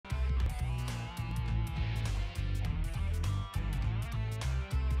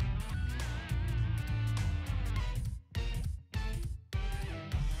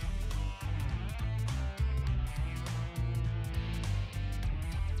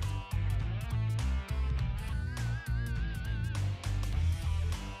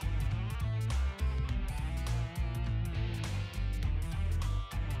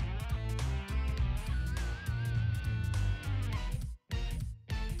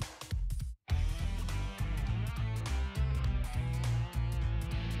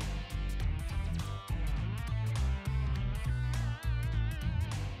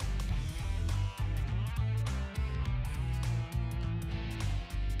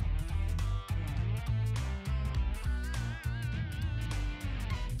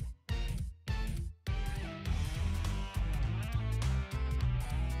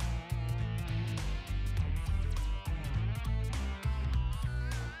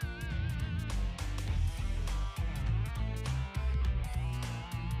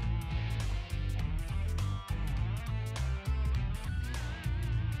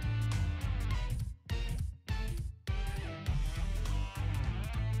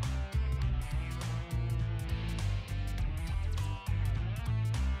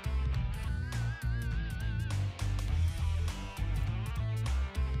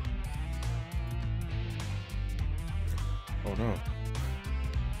Oh no.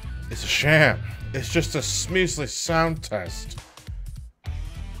 It's a sham. It's just a measly sound test.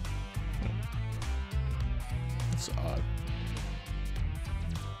 That's odd.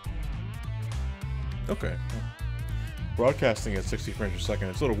 Okay. Broadcasting at 60 frames per second.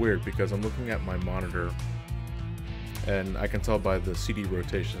 It's a little weird because I'm looking at my monitor and I can tell by the CD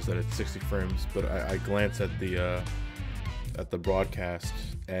rotations that it's 60 frames, but I glance at the broadcast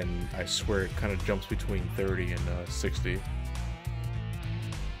and I swear it kind of jumps between 30 and 60.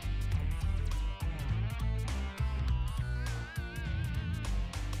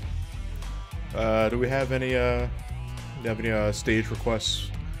 Do we have any stage requests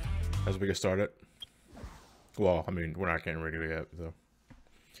as we get started? Well, I mean, we're not getting ready yet, though.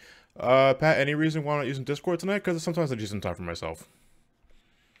 Pat, any reason why I'm not using Discord tonight? Because sometimes I just need time for myself.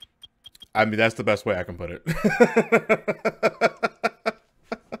 I mean, that's the best way I can put it.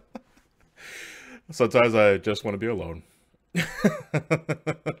 Sometimes I just want to be alone.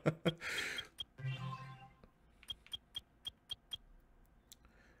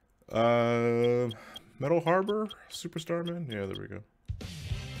 Metal Harbor? Superstar Man? Yeah, there we go.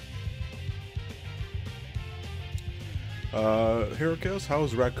 Hero Chaos, how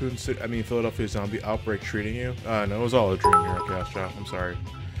was Raccoon City, Philadelphia zombie outbreak treating you? No, it was all a dream, Hero Chaos, Josh. I'm sorry.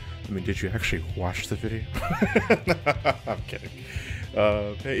 I mean, did you actually watch the video? I'm kidding.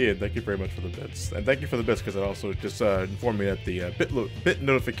 Hey Ian, thank you very much for the bits. And thank you for the bits because it also just informed me that the bit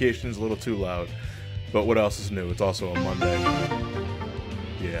notification is a little too loud. But what else is new? It's also a Monday.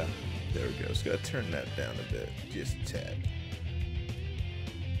 Yeah, there we go. Just gotta turn that down a bit. Just a tad.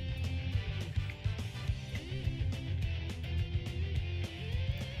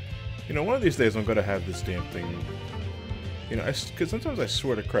 You know, one of these days I'm gonna have this damn thing. You know, because sometimes I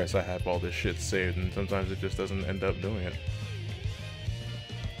swear to Christ I have all this shit saved, and sometimes it just doesn't end up doing it.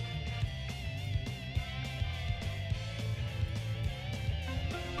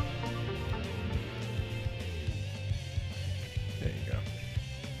 There you go.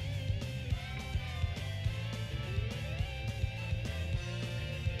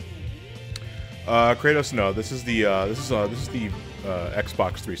 Kratos, no. This is the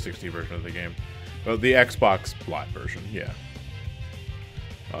Xbox 360 version of the game. The Xbox Live version, yeah.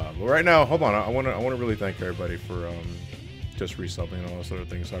 But right now, hold on. I want to really thank everybody for just resubbing and all those other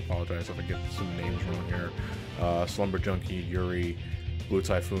things. So I apologize if I get some names wrong here. Slumber Junkie, Yuri, Blue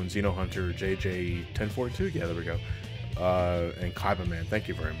Typhoon, Xeno Hunter, JJ 1042. Yeah, there we go. And Kaiba Man, thank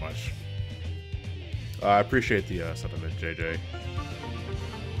you very much. I appreciate the sentiment, JJ.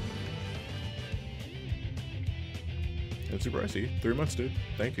 And Super Icy, 3 months, dude.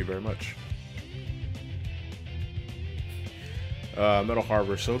 Thank you very much. Metal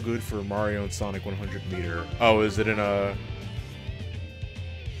Harbor, so good for Mario and Sonic 100 meter. Oh, is it in a?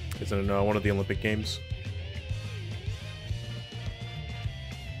 Is it in one of the Olympic Games?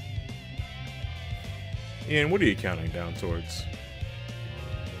 Ian, what are you counting down towards?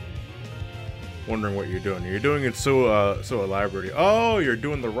 Wondering what you're doing. You're doing it so elaborately. Oh, you're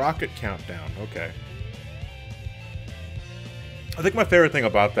doing the rocket countdown. Okay. I think my favorite thing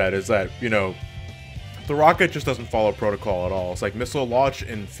about that is that, you know, the rocket just doesn't follow protocol at all. It's like missile launch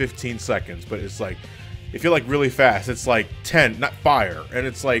in 15 seconds, but it's like, if you're like really fast, it's like 10, not fire. And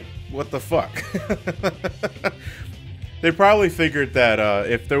it's like, what the fuck? They probably figured that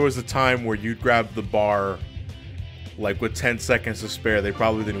if there was a time where you'd grab the bar, like with 10 seconds to spare, they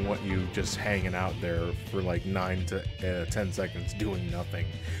probably didn't want you just hanging out there for like 9 to 10 seconds doing nothing.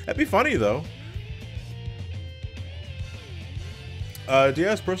 That'd be funny though.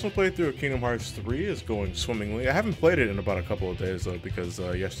 DS personal playthrough of Kingdom Hearts 3 is going swimmingly. I haven't played it in about a couple of days though, because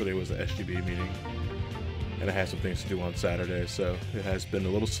yesterday was the SGB meeting and I had some things to do on Saturday, so it has been a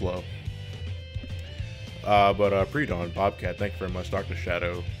little slow. But Pre-Dawn, Bobcat, thank you very much. Dr.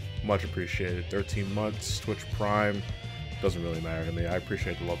 Shadow, much appreciated. 13 months, Twitch Prime, doesn't really matter to me. I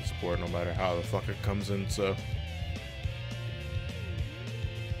appreciate the love and support no matter how the fuck it comes in, so.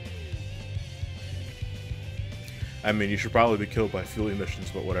 I mean, you should probably be killed by fuel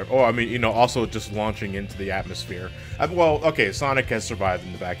emissions, but whatever. Oh, I mean, you know, also just launching into the atmosphere. Well, okay, Sonic has survived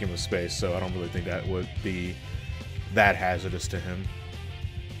in the vacuum of space, so I don't really think that would be that hazardous to him.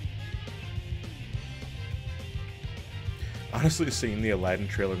 Honestly, seeing the Aladdin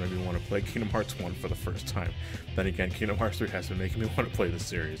trailer made me want to play Kingdom Hearts 1 for the first time. Then again, Kingdom Hearts 3 has been making me want to play the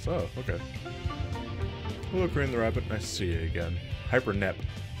series. Oh, okay. Hello, Green the Rabbit. Nice to see you again. HyperNep,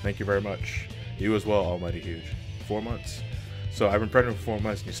 thank you very much. You as well, Almighty Huge. 4 months. So I've been pregnant for 4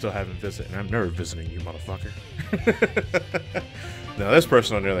 months and you still haven't visited, and I'm never visiting you, motherfucker. Now this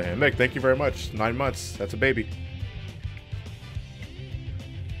person on the other hand, Mick, thank you very much. 9 months. That's a baby.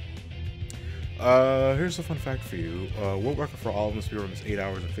 Here's a fun fact for you. World record for all of them speedrun is 8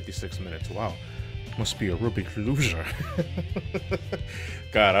 hours and 56 minutes. Wow. Must be a real big loser.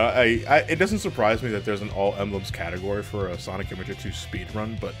 God, it doesn't surprise me that there's an all emblems category for a Sonic Adventure 2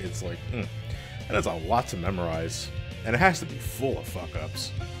 speedrun, but it's like, and it's a lot to memorize. And it has to be full of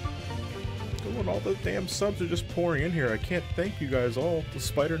fuck-ups. God, all the damn subs are just pouring in here. I can't thank you guys all. The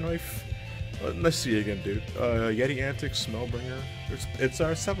spider knife. Let's see you again, dude. Yeti Antics, Smellbringer. It's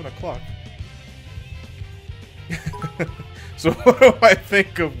our 7 o'clock. So what do I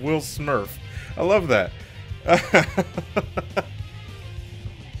think of Will Smurf? I love that. I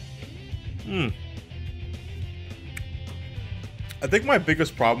think my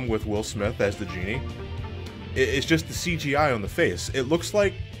biggest problem with Will Smith as the genie is just the CGI on the face. It looks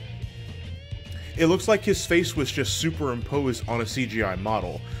like his face was just superimposed on a CGI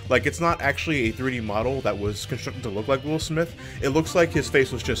model. Like, it's not actually a 3D model that was constructed to look like Will Smith. It looks like his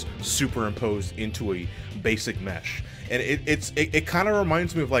face was just superimposed into a basic mesh. And it kind of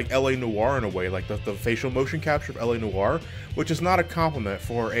reminds me of like LA Noire in a way, like the facial motion capture of LA Noire, which is not a compliment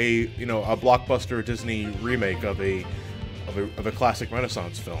for a blockbuster Disney remake of a classic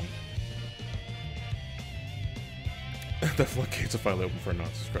Renaissance film. The floodgates are finally open for a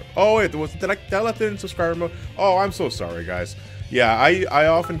non-subscriber. Oh wait, did I let that in subscriber mode? Oh, I'm so sorry, guys. Yeah, I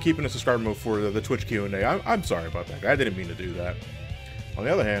often keep in a subscriber mode for the Twitch Q&A. I'm sorry about that. I didn't mean to do that. On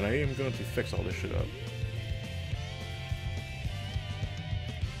the other hand, I am going to fix all this shit up.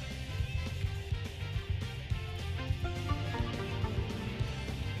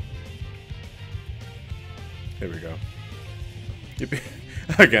 Here we go.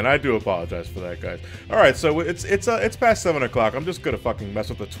 Again, I do apologize for that, guys. Alright, so it's past 7 o'clock. I'm just gonna fucking mess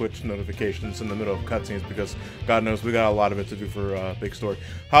with the Twitch notifications in the middle of cutscenes because God knows we got a lot of it to do for Big Story.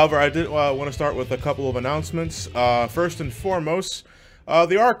 However, I did want to start with a couple of announcements. First and foremost,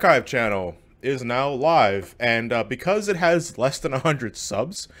 the archive channel is now live, and because it has less than 100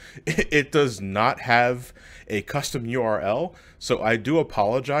 subs, it does not have a custom URL, so I do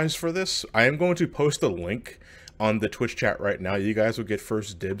apologize for this. I am going to post a link on the Twitch chat right now. You guys will get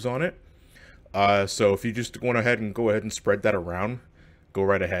first dibs on it. So if you just want ahead and spread that around, go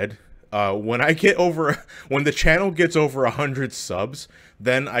right ahead. When the channel gets over 100 subs,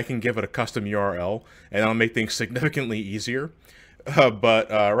 then I can give it a custom URL, and I'll make things significantly easier.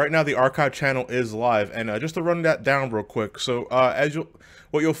 But right now the archive channel is live, and just to run that down real quick. So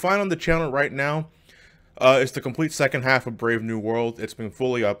what you'll find on the channel right now is the complete second half of Brave New World. It's been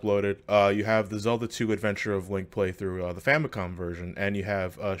fully uploaded. You have the Zelda 2 Adventure of Link playthrough, the Famicom version, and you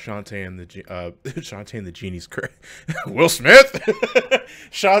have Shantae and the Genie's Curse. Will Smith,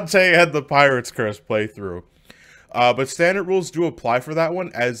 Shantae and the Pirate's Curse playthrough. But standard rules do apply for that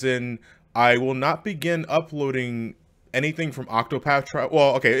one, as in I will not begin uploading anything from Octopath Traveler.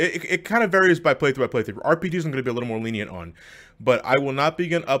 Well, okay, it kind of varies by playthrough by playthrough. RPGs I'm going to be a little more lenient on, but I will not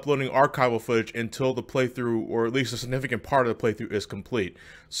begin uploading archival footage until the playthrough, or at least a significant part of the playthrough, is complete.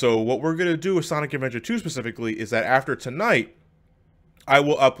 So what we're going to do with Sonic Adventure 2 specifically is that after tonight, I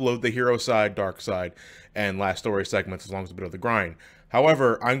will upload the hero side, dark side, and last story segments as long as a bit of the grind.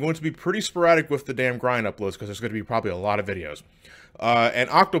 However, I'm going to be pretty sporadic with the damn grind uploads because there's going to be probably a lot of videos. And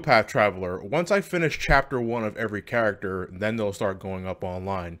Octopath Traveler, once I finish chapter 1 of every character, then they'll start going up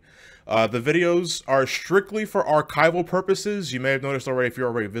online. The videos are strictly for archival purposes. You may have noticed already, if you're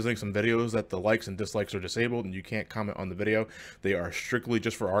already visiting some videos, that the likes and dislikes are disabled and you can't comment on the video. They are strictly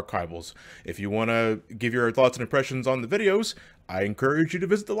just for archivals. If you want to give your thoughts and impressions on the videos, I encourage you to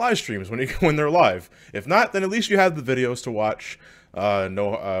visit the live streams when they're live. If not, then at least you have the videos to watch.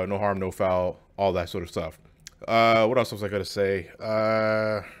 No harm, no foul, all that sort of stuff. What else was I gonna say?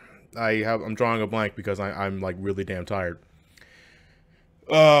 I'm drawing a blank because I'm like really damn tired.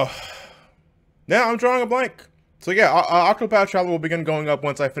 Yeah, I'm drawing a blank. So yeah, Octopath Traveler will begin going up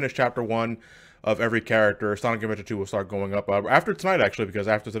once I finish chapter 1 of every character. Sonic Adventure 2 will start going up after tonight, actually, because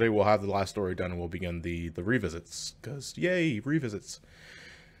after today we'll have the last story done and we'll begin the revisits. Because yay, revisits.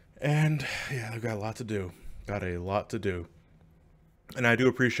 And yeah, I've got a lot to do. Got a lot to do. And I do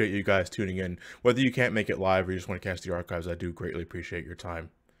appreciate you guys tuning in. Whether you can't make it live or you just want to catch the archives, I do greatly appreciate your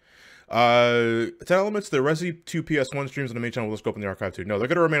time. 10 Elements, the Resi 2 PS1 streams on the main channel will just go up in the archive too. No, they're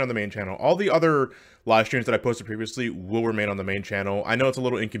going to remain on the main channel. All the other live streams that I posted previously will remain on the main channel. I know it's a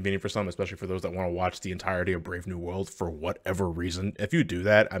little inconvenient for some, especially for those that want to watch the entirety of Brave New World for whatever reason. If you do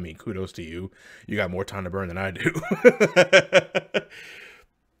that, I mean, kudos to you. You got more time to burn than I do.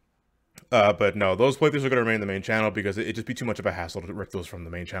 But no, those playthroughs are going to remain in the main channel because it'd just be too much of a hassle to rip those from the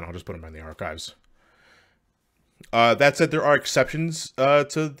main channel. I'll just put them in the archives. That said, there are exceptions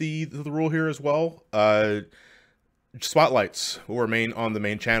to the rule here as well. spotlights will remain on the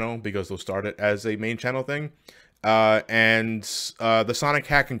main channel because they'll start it as a main channel thing. And the Sonic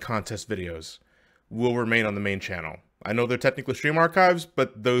hacking contest videos will remain on the main channel. I know they're technically stream archives,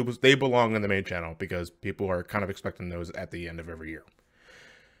 but they belong on the main channel because people are kind of expecting those at the end of every year.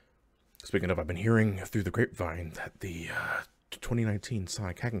 Speaking of, I've been hearing through the grapevine that the 2019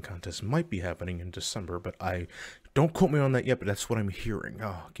 Sonic hacking contest might be happening in December, but don't quote me on that yet, but that's what I'm hearing.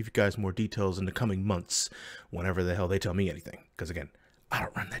 I'll give you guys more details in the coming months, whenever the hell they tell me anything. Because again, I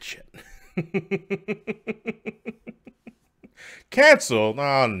don't run that shit. Cancel?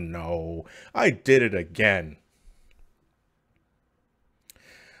 Oh no, I did it again.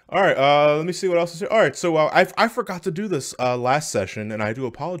 All right, let me see what else is here. All right, so I forgot to do this last session, and I do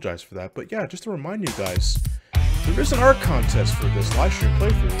apologize for that. But yeah, just to remind you guys, there is an art contest for this live stream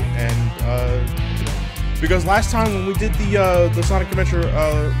playthrough, and you know, because last time when we did the Sonic Adventure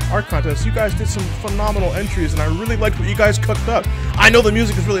art contest, you guys did some phenomenal entries, and I really liked what you guys cooked up. I know the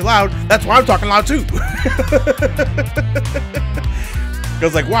music is really loud. That's why I'm talking loud too.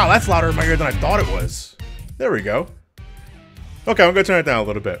 Because like, wow, that's louder in my ear than I thought it was. There we go. Okay, I'm gonna turn it down a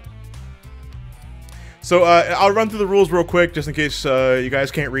little bit. So I'll run through the rules real quick, just in case you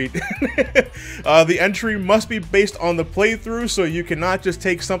guys can't read. The entry must be based on the playthrough, so you cannot just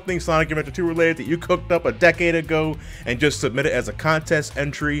take something Sonic Adventure 2 related that you cooked up a decade ago and just submit it as a contest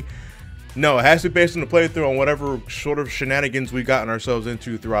entry. No, it has to be based on the playthrough on whatever sort of shenanigans we've gotten ourselves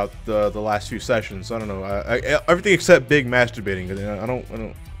into throughout the last few sessions. I don't know, everything except big masturbating.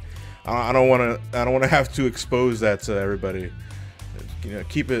 I don't want to have to expose that to everybody. You know,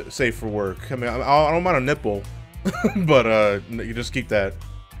 keep it safe for work. I mean, I don't mind a nipple, but you just keep that,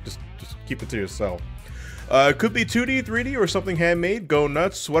 just keep it to yourself. It could be 2D, 3D, or something handmade. Go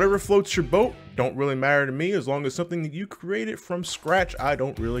nuts. Whatever floats your boat. Don't really matter to me as long as something that you created from scratch. I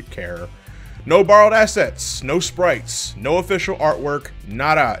don't really care. No borrowed assets. No sprites. No official artwork.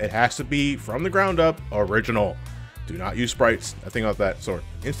 Nada. It has to be from the ground up, original. Do not use sprites. Nothing of that sort.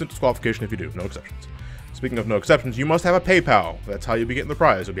 Instant disqualification if you do. No exceptions. Speaking of no exceptions, you must have a PayPal. That's how you'll be getting the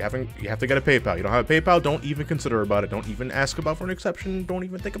prize. You have to get a PayPal. You don't have a PayPal, don't even consider about it. Don't even ask about for an exception. Don't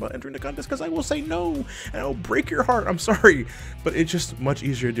even think about entering the contest because I will say no, and I'll break your heart. I'm sorry, but it's just much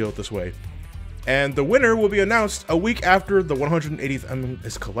easier to deal with this way. And the winner will be announced a week after the 180th M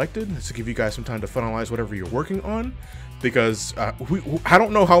is collected. This to give you guys some time to finalize whatever you're working on, because I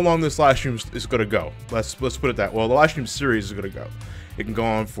don't know how long this live stream is going to go. Let's put it that. Well, the live stream series is going to go. It can go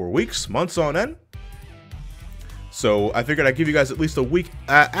on for weeks, months on end. So I figured I'd give you guys at least a week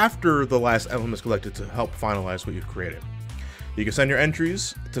after the last emblem is collected to help finalize what you've created. You can send your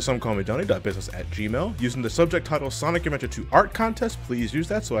entries to somecallmejohnny.business@gmail.com using the subject title Sonic Adventure 2 Art Contest. Please use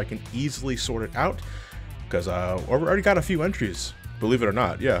that so I can easily sort it out, because I've already got a few entries, believe it or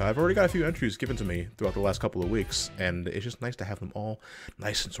not. Yeah, I've already got a few entries given to me throughout the last couple of weeks, and it's just nice to have them all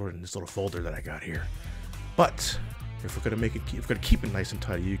nice and sorted in this little folder that I got here. But if we're gonna keep it nice and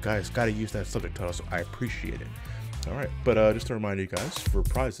tidy, you guys got to use that subject title, so I appreciate it. All right, but just to remind you guys, for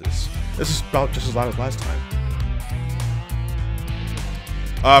prizes, this is about just as loud as last time.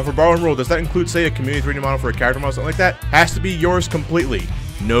 For borrow and roll, does that include, say, a community 3D model for a character model, something like that? Has to be yours completely.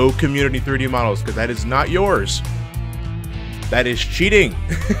 No community 3D models, because that is not yours. That is cheating.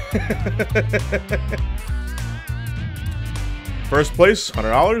 First place,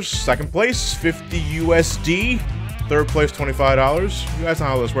 $100. Second place, $50 USD. Third place, $25. You guys know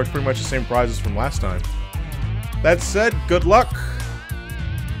how this works. Pretty much the same prizes from last time. That said, good luck.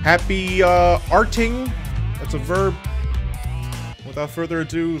 Happy arting. That's a verb. Without further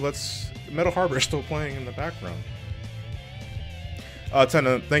ado, Metal Harbor is still playing in the background.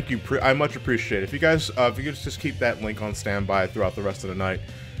 Tenna, thank you. I much appreciate it. If you guys, if you could just keep that link on standby throughout the rest of the night,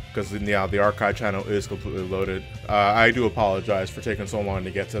 because the archive channel is completely loaded. I do apologize for taking so long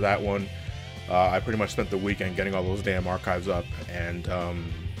to get to that one. I pretty much spent the weekend getting all those damn archives up and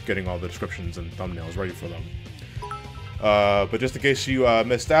getting all the descriptions and thumbnails ready for them. But just in case you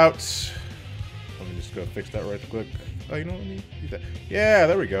missed out, let me just go fix that right quick. Oh, you know what I mean? Yeah,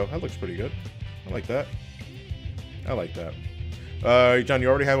 there we go. That looks pretty good. I like that. I like that. John, you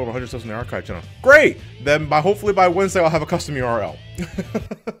already have over 100 subs in the archive channel. Great! Then hopefully by Wednesday I'll have a custom URL.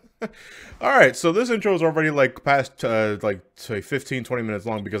 Alright, so this intro is already like past like say 15-20 minutes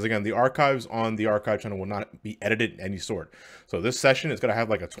long, because again, the archives on the archive channel will not be edited in any sort. So this session is going to have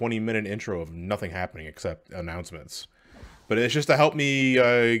like a 20-minute intro of nothing happening except announcements. But it's just to help me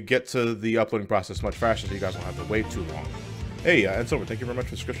get to the uploading process much faster so you guys don't have to wait too long. Hey, and Silver, thank you very much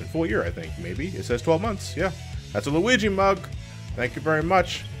for the subscription. Full year, I think, maybe. It says 12 months. Yeah, that's a Luigi mug. Thank you very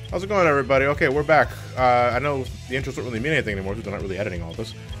much. How's it going, everybody? Okay, we're back. I know the intros don't really mean anything anymore because they're not really editing all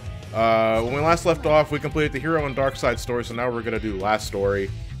this. When we last left off, we completed the Hero and Dark Side story, so now we're going to do last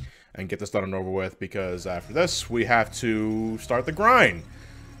story and get this done and over with, because after this, we have to start the grind.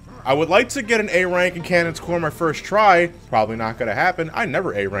 I would like to get an A rank in Cannon's Core my first try. Probably not going to happen. I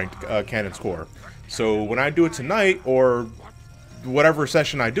never A ranked Cannon's Core. So when I do it tonight, or whatever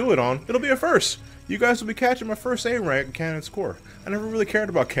session I do it on, it'll be a first. You guys will be catching my first A rank in Cannon's Core. I never really cared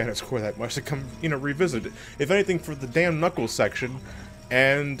about Cannon's Core that much to come, you know, revisit it. If anything, for the damn Knuckles section.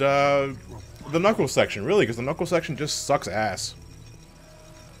 And, the Knuckles section, really, because the Knuckles section just sucks ass.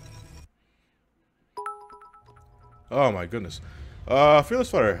 Oh my goodness. Fearless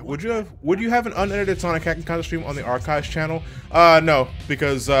Fighter, would you have an unedited Sonic Hack and Counter stream on the Archives channel? No,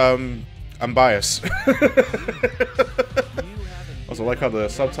 because, I'm biased. Also, I like how the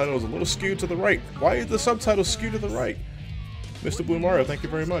subtitle is a little skewed to the right. Why is the subtitle skewed to the right? Mr. Blue Mario, thank you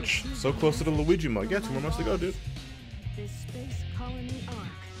very much. So close to the Luigi mug. Yeah, 2 more months to go, dude.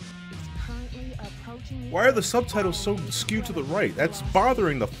 Why are the subtitles so skewed to the right? That's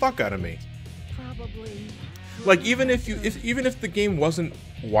bothering the fuck out of me. Like, even if the game wasn't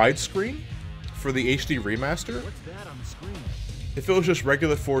widescreen for the HD remaster, if it was just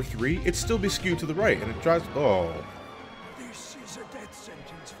regular 4:3, it'd still be skewed to the right, and it drives. Oh.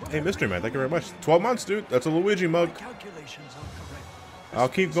 Hey, Mystery Man, thank you very much. 12 months, dude. That's a Luigi mug. I'll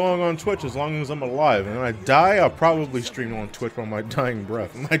keep going on Twitch as long as I'm alive, and when I die, I'll probably stream on Twitch on my dying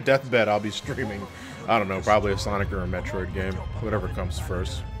breath. On my deathbed, I'll be streaming, I don't know, probably a Sonic or a Metroid game, whatever comes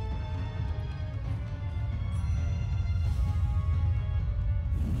first.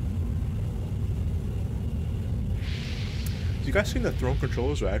 You guys seen that Throne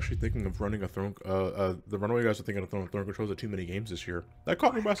controllers are actually thinking of running a Throne, the Runaway guys are thinking of throwing Throne controllers at too many games this year. That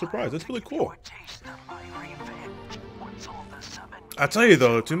caught me by surprise. That's really cool. I tell you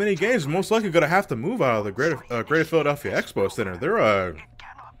though, too many games most likely gonna have to move out of the Greater Philadelphia Expo Center. They're,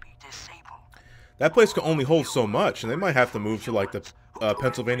 that place can only hold so much, and they might have to move to like the,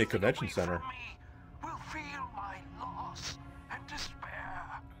 Pennsylvania Convention Center.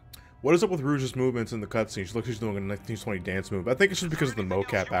 What is up with Rouge's movements in the cutscene? She looks like she's doing a 1920 dance move. I think it's just because of the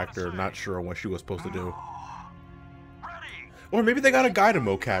mocap actor. I'm not sure what she was supposed to do. Or maybe they got a guy to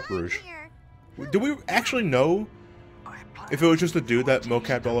mocap Rouge. Do we actually know if it was just a dude that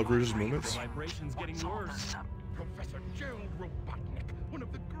mocapped all of Rouge's movements?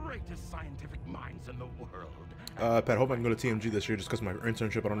 Pat, hope I can go to TMG this year just because of my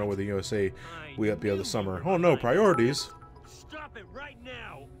internship. I don't know where the USA we up here this summer. Oh no, priorities. Stop it right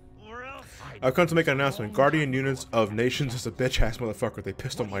now. I've come to make an announcement. Guardian Units of Nations is a bitch-ass motherfucker. They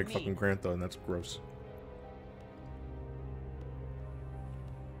pissed on my fucking Grant, though, and that's gross.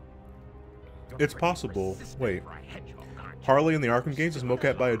 It's possible. Wait. Harley in the Arkham games is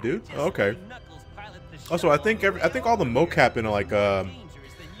mocap by a dude? Oh, okay. Also, I think all the mocap in, like, the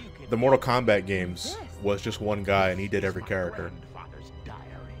Mortal Kombat games was just one guy, and he did every character.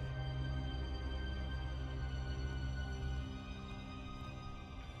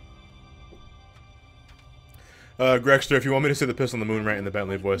 Gregster, if you want me to say the Piss on the Moon rant in the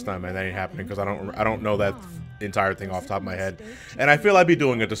Bentley voice time, man, that ain't happening because I don't know that entire thing off the top of my head, and I feel I'd be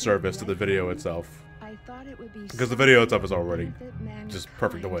doing a disservice to the video itself because the video itself is already just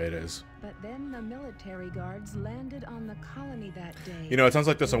perfect the way it is. But then the military guards landed on the colony that day. You know, it sounds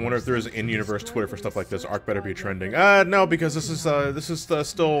like this. I wonder if there is an in-universe Twitter for stuff like this. Arc better be trending. No, because this is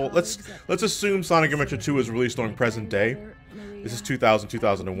still. Let's assume Sonic Adventure 2 is released during present day. This is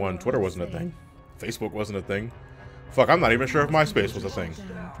 2001. Twitter wasn't a thing. Facebook wasn't a thing. Fuck, I'm not even sure if MySpace was a thing.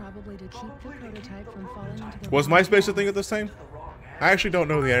 Was MySpace a thing at this time? I actually don't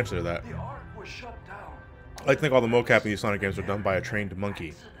know the answer to that. I think all the mocap in these Sonic games are done by a trained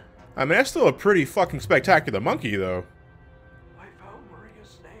monkey. I mean, that's still a pretty fucking spectacular monkey, though.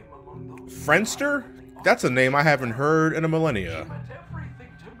 Friendster? That's a name I haven't heard in a millennia.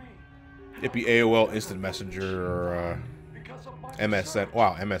 It'd be AOL Instant Messenger or MSN.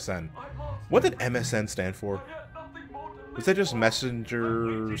 Wow, MSN. What did MSN stand for? Was that just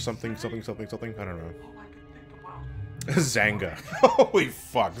Messenger something? I don't know. Zanga. Holy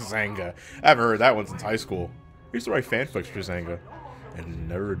fuck, Zanga. I haven't heard that one since high school. I used to write fanfics for Zanga. And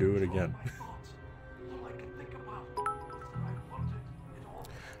never do it again.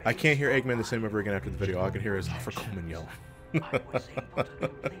 I can't hear Eggman the same ever again after the video. All I can hear is Hoffer Coleman yell.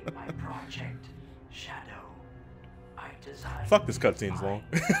 Fuck, this cutscene's long.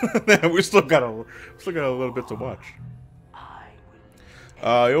 we still got a little bit to watch.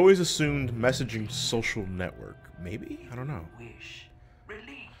 I always assumed messaging social network. Maybe? I don't know.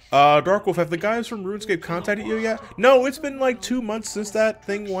 Dark Wolf, have the guys from RuneScape contacted you yet? No, it's been like 2 months since that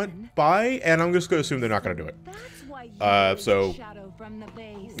thing went by, and I'm just gonna assume they're not gonna do it. So from the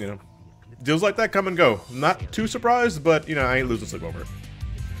base. You know, deals like that come and go. Not too surprised, but you know, I ain't losing sleep over it.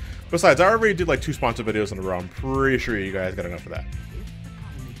 Besides, I already did like 2 sponsored videos in a row. I'm pretty sure you guys got enough of that.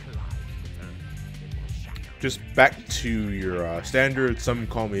 Just back to your standard, some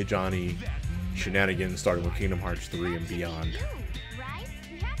call me Johnny shenanigans, starting with Kingdom Hearts 3 and beyond. Right?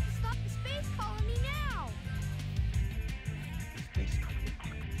 We have to stop the space colony now. The space colony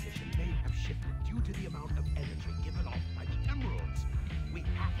organization may have shifted due to the amount of energy given off by the emeralds. We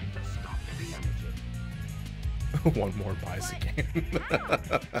have to stop the energy. One more buys the game.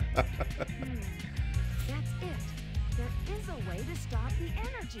 That's it. There is a way to stop the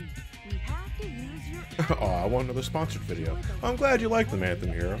energy. We have to use your Oh, I want another sponsored video. I'm glad you like them,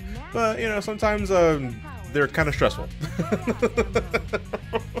 Anthem Hero. But, you know, sometimes they're kind of stressful. That's right.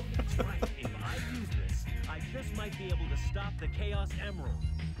 If I use this, I just might be able to stop the Chaos Emerald.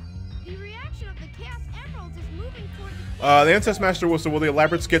 The reaction of the Chaos Emeralds is moving toward The Ancest Master was, so will the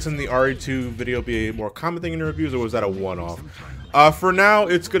elaborate skits in the RE2 video be a more common thing in your reviews, or was that a one-off? For now,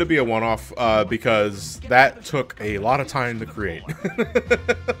 it's going to be a one-off, because that took a lot of time to create.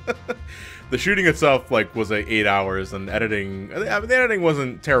 The shooting itself, like, was like 8 hours, and editing, I mean, the editing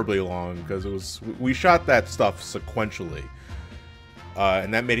wasn't terribly long, because it was, we shot that stuff sequentially.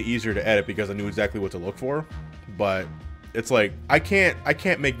 And that made it easier to edit because I knew exactly what to look for, but it's like, I can't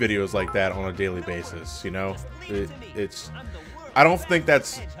make videos like that on a daily basis, you know? I don't think I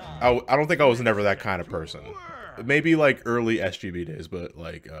don't think I was never that kind of person. Maybe like early SGB days, but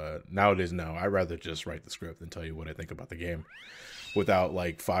like nowadays, no. I'd rather just write the script and tell you what I think about the game without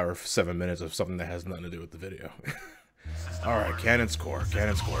like 5 or 7 minutes of something that has nothing to do with the video. Alright, cannon's core,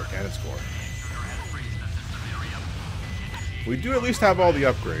 cannon's core, cannon's core. We do at least have all the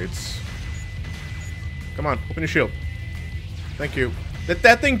upgrades. Come on, open your shield. Thank you.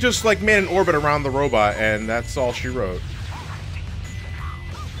 That thing just like made an orbit around the robot, and that's all she wrote.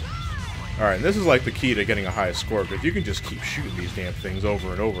 Alright, and this is like the key to getting a high score, because you can just keep shooting these damn things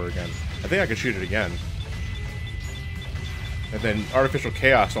over and over again. I think I can shoot it again. And then Artificial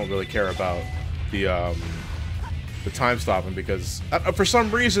Chaos don't really care about the time stopping, because for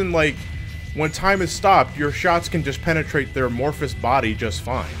some reason, like, when time is stopped, your shots can just penetrate their amorphous body just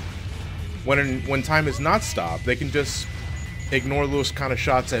fine. When time is not stopped, they can just ignore those kind of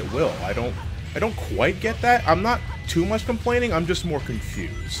shots at will. I don't quite get that. I'm not too much complaining, I'm just more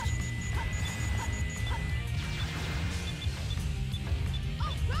confused.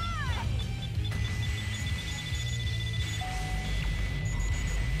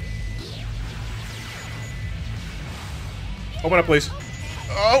 Open up, please.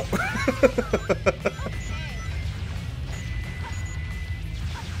 Oh!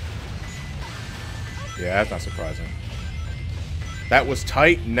 Yeah, that's not surprising. That was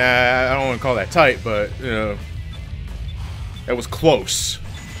tight? Nah, I don't want to call that tight, but, you know, that was close.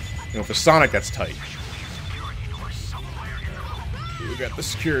 You know, for Sonic, that's tight. We got the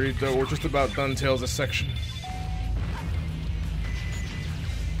security, though. We're just about done Tails' section.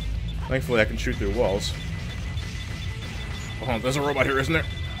 Thankfully, I can shoot through walls. Oh, there's a robot here, isn't there?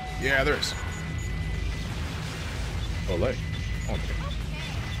 Yeah, there is. Olay. Oh, okay.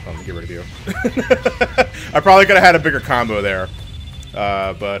 Let me get rid of you. I probably could have had a bigger combo there.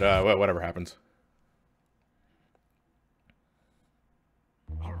 But whatever happens.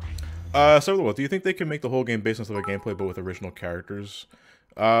 So, do you think they can make the whole game based on some gameplay, but with original characters?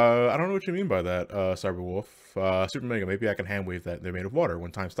 I don't know what you mean by that, Cyberwolf. Super Mega, maybe I can hand wave that they're made of water. When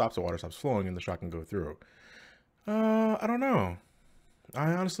time stops, the water stops flowing and the shot can go through. I don't know.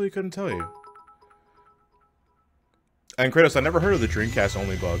 I honestly couldn't tell you. And Kratos, I never heard of the Dreamcast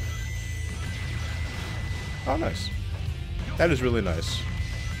only bug. Oh, nice. That is really nice.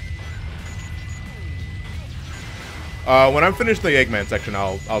 When I'm finished the Eggman section,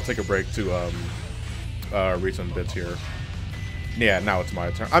 I'll take a break to read some bits here. Yeah, now it's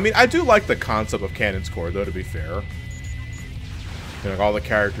my turn. I mean, I do like the concept of Cannon's Core, though, to be fair. You know, like all the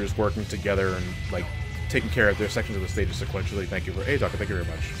characters working together and like taking care of their sections of the stages sequentially. Thank you for Doctor, thank you very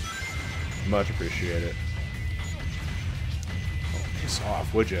much. Much appreciated. Oh, piss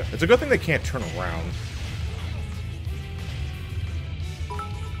off, would you? It's a good thing they can't turn around.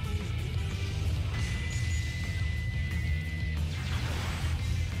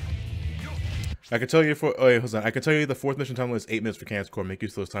 I can tell you for oh, wait, hold on. I can tell you the 4th mission time limit is 8 minutes for Cannon's Core. Make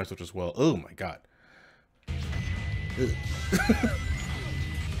use of those time switches as well. Oh my god.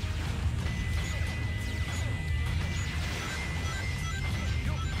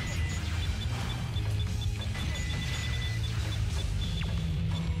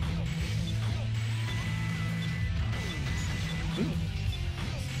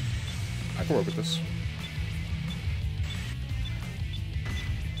 I can work with this.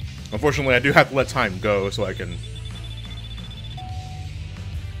 Unfortunately, I do have to let time go so I can...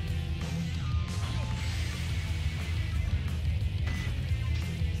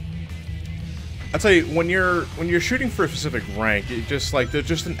 I'll tell you, when you're shooting for a specific rank, it just like there's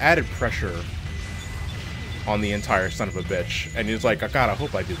just an added pressure on the entire son of a bitch, and it's like, God, I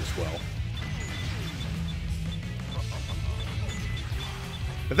hope I do this well.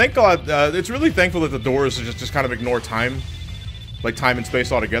 And thank God, it's really thankful that the doors just kind of ignore time, like time and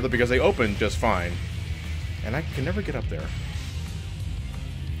space altogether, because they open just fine, and I can never get up there.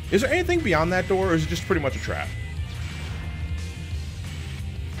 Is there anything beyond that door, or is it just pretty much a trap?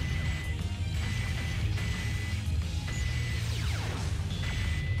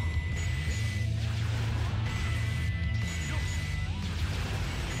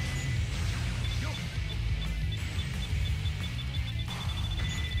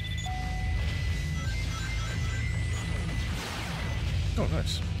 Oh,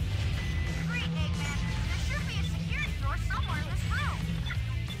 nice. Great, Eggman. There should be a security door somewhere in this room.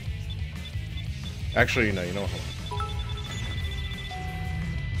 Actually, no, you know what? Hold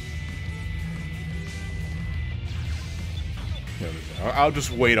on. No, I'll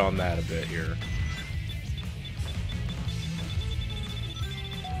just wait on that a bit here.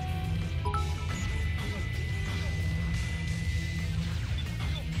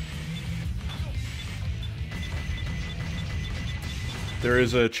 There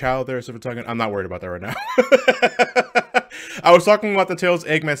is a child there, so if we're talking... I'm not worried about that right now. I was talking about the Tails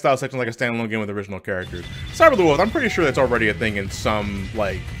Eggman style section like a standalone game with original characters. Cyber the Wolf, I'm pretty sure that's already a thing in some,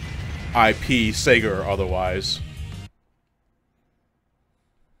 like, IP, Sega or otherwise.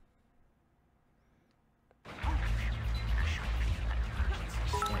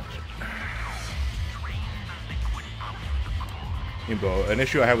 An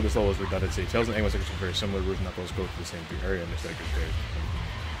issue I have with this level is redundancy. Tails and Eggman sections are very similar. Rouge and Knuckles go through the same area, and it's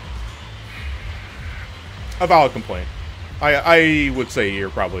a valid complaint. I would say you're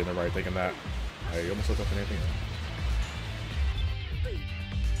probably in the right thinking that. I almost looked up anything else.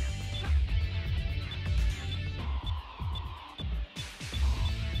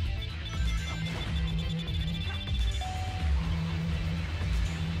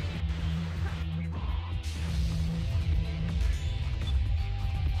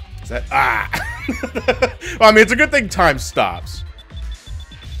 That, well, I mean, it's a good thing time stops.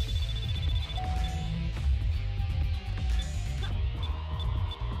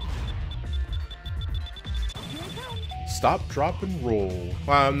 Stop, drop, and roll.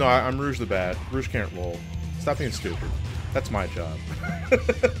 No, I'm Rouge the Bad. Rouge can't roll. Stop being stupid. That's my job. Alright,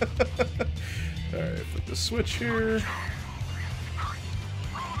 flip the switch here.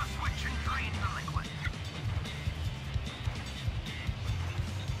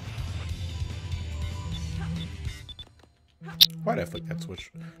 Why'd I flick that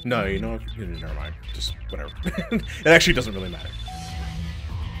switch? No, you know, never mind. Just whatever. It actually doesn't really matter.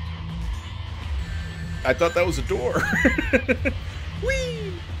 I thought that was a door.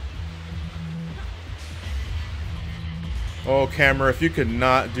 Whee! Oh, camera, if you could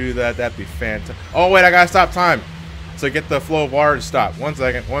not do that, that'd be fantastic. Oh, wait, I gotta stop time to get the flow of water to stop. 1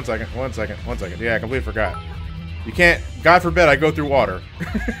 second, 1 second, 1 second, 1 second. Yeah, I completely forgot. You can't, God forbid I go through water.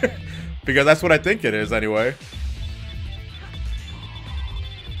 Because that's what I think it is anyway.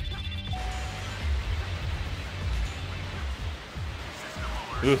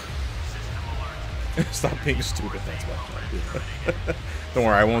 Ugh. Stop being stupid, that's my Don't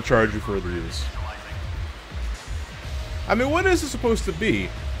worry, I won't charge you for the use. I mean, what is it supposed to be?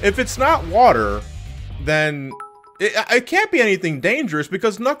 If it's not water, then it can't be anything dangerous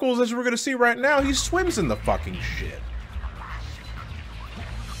because Knuckles, as we're going to see right now, he swims in the fucking shit.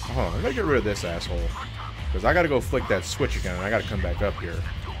 Hold on, I gotta get rid of this asshole. Because I gotta go flick that switch again and I gotta come back up here.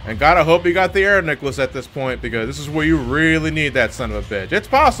 And God, I hope you got the air necklace at this point, because this is where you really need that son of a bitch. It's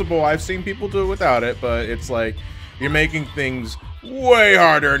possible, I've seen people do it without it, but it's like, you're making things way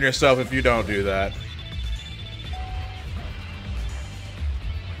harder on yourself if you don't do that.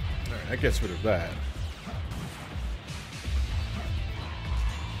 Alright, that gets rid of that.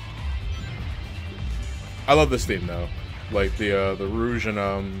 I love this theme though. Like the Rouge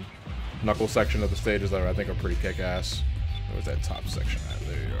and Knuckles section of the stages that I think are pretty kick-ass. Where's that top section at?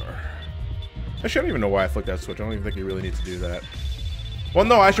 There you are. Actually, I don't even know why I flicked that switch. I don't even think you really need to do that. Well,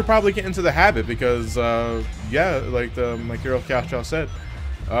 no, I should probably get into the habit because, yeah, like Hero Chow said,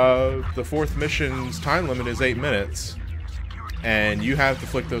 the fourth mission's time limit is 8 minutes, and you have to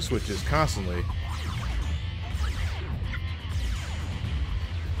flick those switches constantly.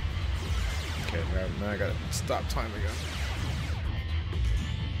 Okay, now I gotta stop time again.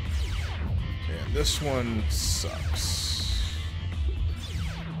 And this one sucks.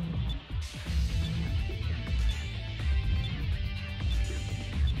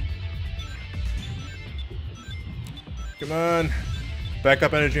 Come on.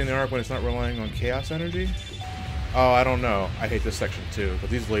 Backup energy in the arc when it's not relying on chaos energy? Oh, I don't know. I hate this section too, but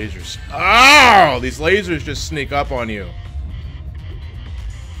these lasers... Oh! These lasers just sneak up on you.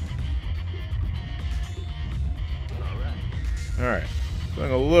 Alright.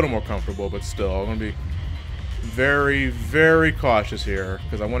 Feeling a little more comfortable, but still, I'm going to be very, very cautious here,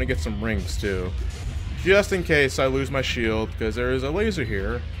 because I want to get some rings too. Just in case I lose my shield, because there is a laser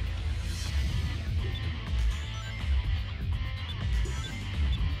here.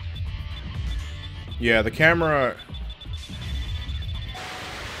 Yeah, the camera...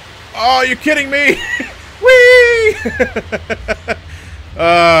 Oh, you're kidding me! Whee!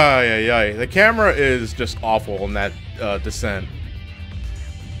 Yeah. The camera is just awful in that descent.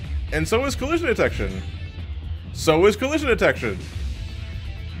 And so is collision detection. So is collision detection.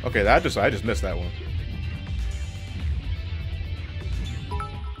 Okay, I just missed that one.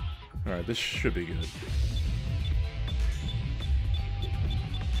 Alright, this should be good.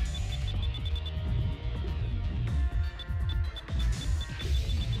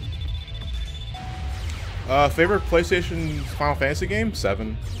 Favorite PlayStation Final Fantasy game?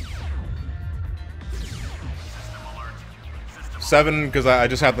 7. 7, because I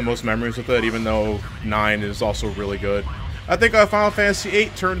just have the most memories with it, even though 9 is also really good. I think Final Fantasy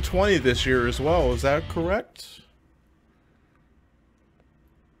 8 turned 20 this year as well. Is that correct?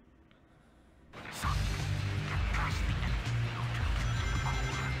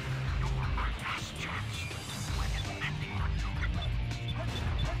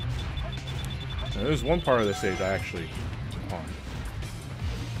 Now, there's one part of the stage I actually on.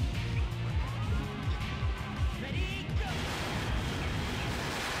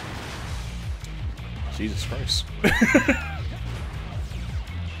 Jesus Christ.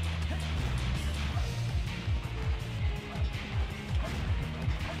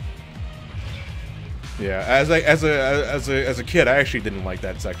 Yeah, as a kid, I actually didn't like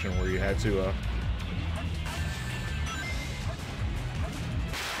that section where you had to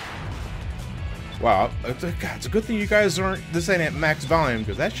Wow, God, it's a good thing you guys aren't this ain't at max volume,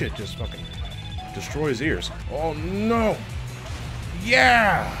 because that shit just fucking destroys ears. Oh no!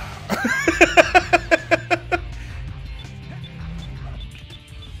 Yeah!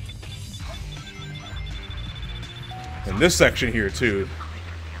 And this section here too.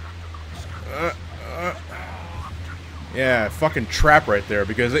 Yeah, fucking trap right there,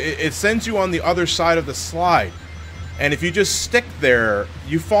 because it sends you on the other side of the slide. And if you just stick there,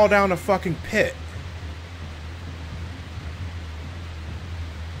 you fall down a fucking pit.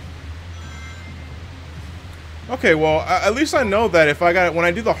 Okay, well, at least I know that if when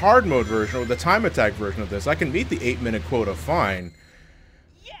I do the hard mode version or the time attack version of this, I can meet the 8-minute quota fine.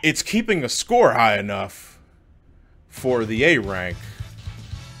 It's keeping a score high enough for the A rank.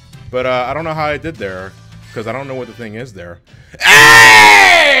 But I don't know how I did there, because I don't know what the thing is there.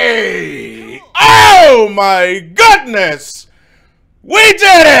 Hey! Oh my goodness! We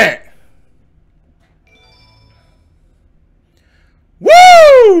did it!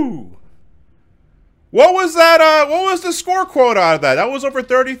 Woo! What was that, what was the score quota out of that? That was over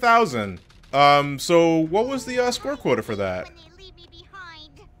 30,000. So what was the score quota for that?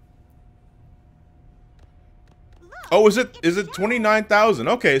 Oh, is it 29,000?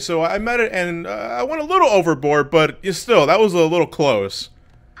 Okay, so I met it and I went a little overboard, but still, that was a little close.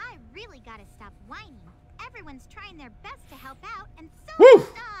 I really gotta stop whining. Everyone's trying their best to help out, and so Woo!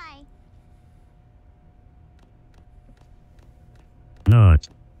 must I. Not.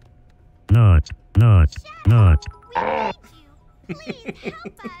 We need you. Please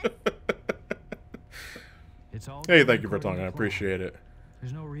help us. It's all Hey, going thank you for according talking. I to plan. appreciate it.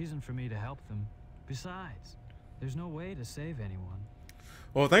 There's no reason for me to help them. Besides, there's no way to save anyone.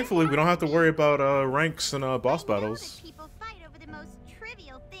 Well, thankfully, we don't have to worry about ranks and boss I know that battles. people fight over the most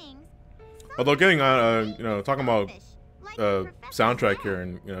trivial things. Although getting on, you know, talking about soundtrack here,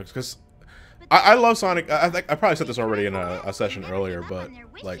 and you know, because I love Sonic. I think I probably said this already in a session earlier, but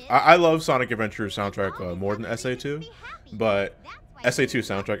like I love Sonic Adventure soundtrack more than SA2, but SA2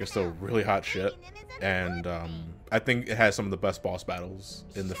 soundtrack is still really hot shit, and I think it has some of the best boss battles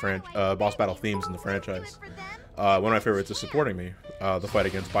in the boss battle themes in the franchise. One of my favorites is Supporting Me, the fight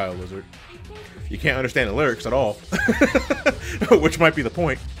against Bio Lizard. You can't understand the lyrics at all, which might be the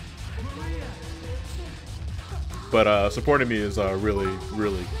point. But Supporting Me is really,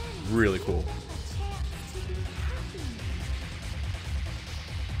 really, really cool.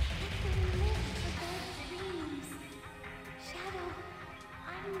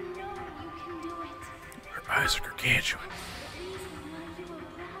 Her eyes are gargantuan.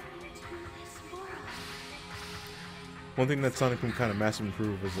 One thing that Sonic can kind of massively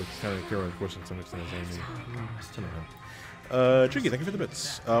improve is like kind of hero enforcement to some extent is aiming. I don't know. Tricky, thank you for the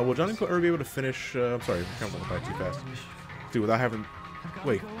bits. Will Johnny ever be able to finish? I'm sorry, I can't by too fast. Dude, without having.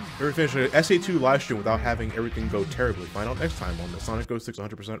 Wait, ever finish an SA2 live stream without having everything go terribly? Find out next time on the Sonic Go 6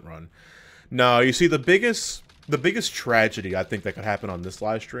 100% run. No, you see, the biggest tragedy I think that could happen on this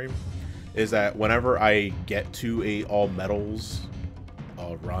live stream is that whenever I get to a all metals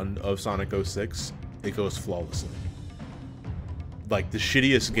run of Sonic 06, it goes flawlessly. Like, the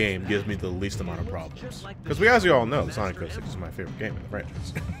shittiest game gives me the least amount of problems. Because as you all know, Sonic 06 is my favorite game in the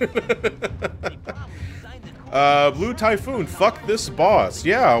franchise. Blue Typhoon, fuck this boss.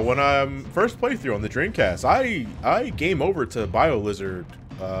 Yeah, when I'm first playthrough on the Dreamcast, I game over to BioLizard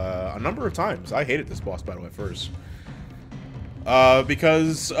a number of times. I hated this boss battle at first.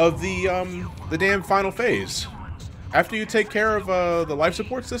 Because of the damn final phase. After you take care of the life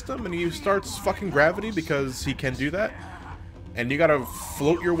support system and he starts fucking gravity because he can do that, and you gotta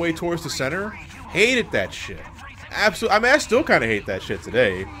float your way towards the center, hated that shit. Absolutely. I mean, I still kind of hate that shit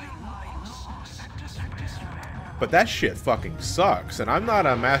today. But that shit fucking sucks, and I'm not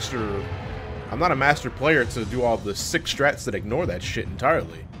a master player to do all the sick strats that ignore that shit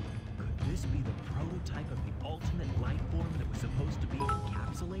entirely. Could this be the prototype of the ultimate life form that was supposed to be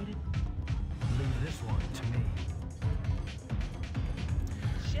encapsulated? Leave this one to me.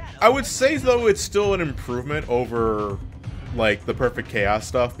 I would say, though, it's still an improvement over, like, the Perfect Chaos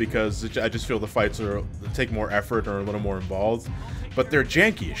stuff, because I just feel the fights take more effort or a little more involved, but they're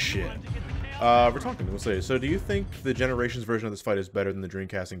janky as shit. We're talking, we'll say, so do you think the Generations version of this fight is better than the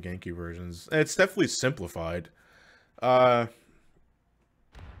Dreamcast and GameCube versions? It's definitely simplified. In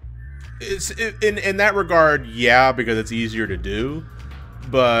that regard, yeah, because it's easier to do,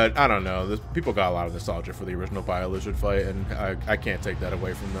 but I don't know, people got a lot of nostalgia for the original BioLizard fight, and I can't take that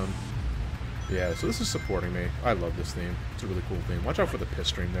away from them. Yeah, so this is supporting me. I love this theme. It's a really cool theme. Watch out for the piss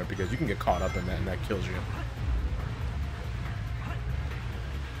stream there, because you can get caught up in that, and that kills you.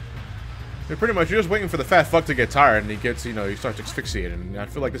 You're pretty much, you're just waiting for the fat fuck to get tired, and he gets, you know, he starts asphyxiating. And I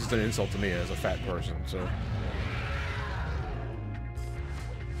feel like this is an insult to me as a fat person, so.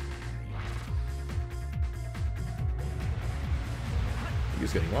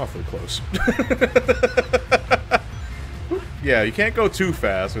 He's getting awfully close. Yeah, you can't go too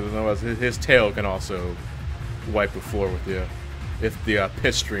fast, because otherwise his tail can also wipe the floor with you. If the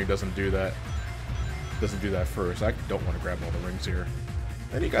piss stream doesn't do that. Doesn't do that first. I don't want to grab all the rings here.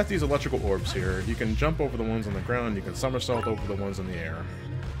 And you got these electrical orbs here. You can jump over the ones on the ground, you can somersault over the ones in the air.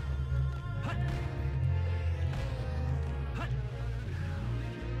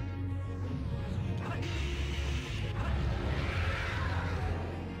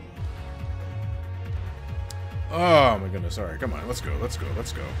 Oh my goodness, alright, come on, let's go.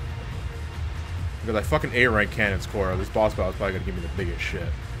 Because that fucking A rank cannon's core, this boss battle is probably gonna give me the biggest shit.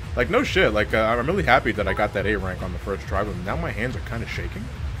 Like, no shit, like, I'm really happy that I got that A rank on the first try, but now my hands are kind of shaking.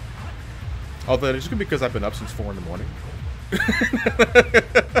 Although, it's just because I've been up since 4 in the morning.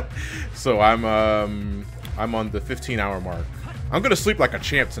 So, I'm on the 15-hour mark. I'm gonna sleep like a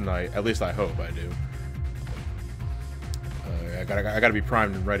champ tonight, at least I hope I do. I gotta be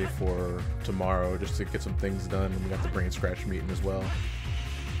primed and ready for tomorrow, just to get some things done, and we got the brain scratch meeting as well.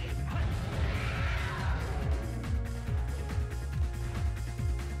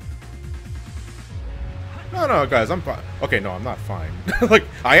 No, guys, I'm fine. Okay, no, I'm not fine. Like,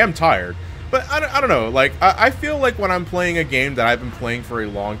 I am tired. But, I don't know, like, I feel like when I'm playing a game that I've been playing for a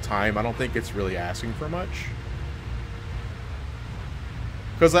long time, I don't think it's really asking for much.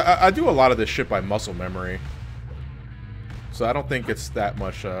 Because I do a lot of this shit by muscle memory. So I don't think it's that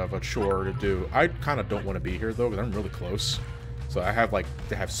much of a chore to do. I kind of don't want to be here, though, because I'm really close. So I have, like,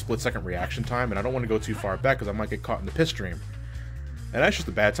 to have split-second reaction time, and I don't want to go too far back, because I might get caught in the piss stream. And that's just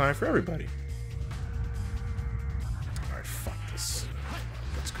a bad time for everybody.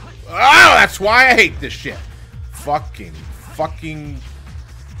 Oh, that's why I hate this shit. Fucking.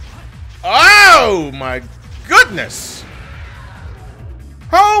 Oh, my goodness.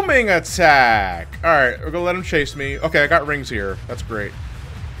 Homing attack. Alright, we're gonna let him chase me. Okay, I got rings here. That's great.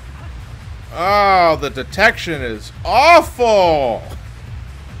 Oh, the detection is awful.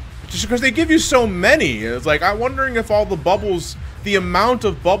 Just because they give you so many. It's like, I'm wondering if all the bubbles, the amount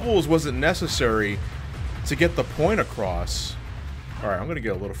of bubbles wasn't necessary to get the point across. Alright, I'm going to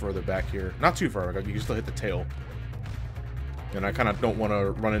get a little further back here. Not too far, you can still hit the tail. And I kind of don't want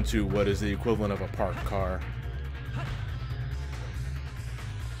to run into what is the equivalent of a parked car.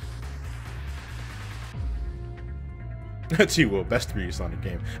 T-Will, best 3D Sonic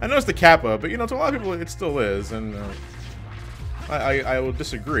game. I know it's the Kappa, but you know, to a lot of people it still is, and I will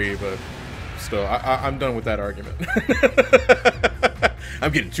disagree, but still. I'm done with that argument.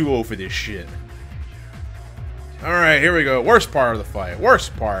 I'm getting too old for this shit. Alright, here we go. Worst part of the fight.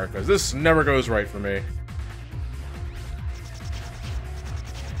 Worst part, because this never goes right for me.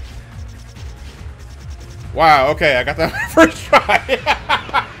 Wow, okay, I got that first try.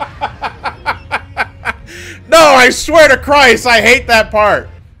 No, I swear to Christ, I hate that part.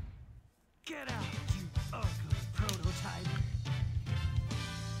 Get out, you ugly prototype.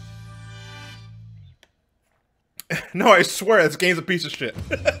 No, I swear, this game's a piece of shit.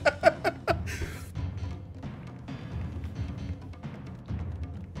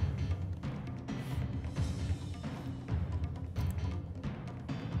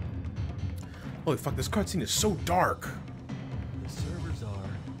 Holy fuck, this cutscene is so dark. The servers are.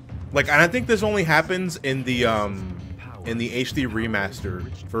 Like, and I think this only happens in the HD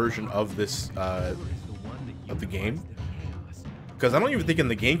remastered version of this of the game. Because I don't even think in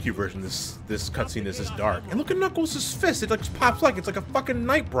the GameCube version this cutscene is this dark. And look at Knuckles' fist; it like just pops like it's like a fucking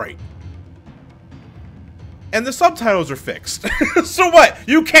night bright. And the subtitles are fixed. So what?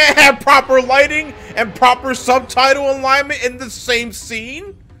 You can't have proper lighting and proper subtitle alignment in the same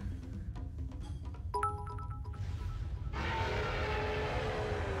scene?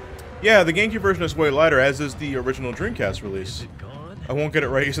 Yeah, the GameCube version is way lighter, as is the original Dreamcast release. I won't get it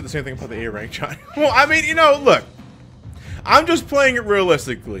right. You said the same thing about the A rank, John. Well, I mean, you know, look. I'm just playing it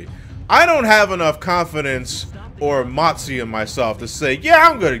realistically. I don't have enough confidence or moxie in myself to say, yeah,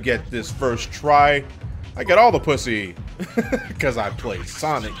 I'm gonna get this first try. I get all the pussy because I play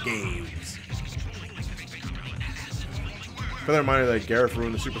Sonic games. For the reminder that Gareth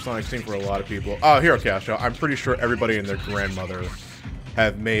ruined the Super Sonic scene for a lot of people. Oh, Hero Chaos Show. I'm pretty sure everybody and their grandmother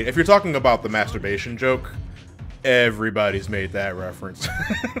have made. If you're talking about the masturbation joke, everybody's made that reference.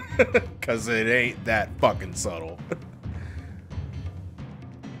 Because it ain't that fucking subtle.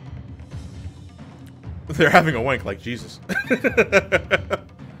 They're having a wank like Jesus.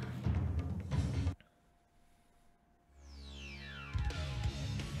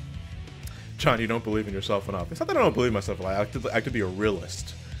 John, you don't believe in yourself enough. It's not that I don't believe in myself enough. I like to be a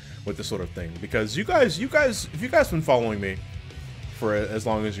realist with this sort of thing. Because if you guys been following me for as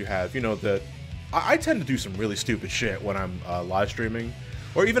long as you have, you know that I tend to do some really stupid shit when I'm live streaming,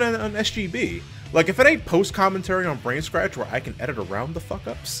 or even on SGB. Like, if it ain't post-commentary on Brain Scratch where I can edit around the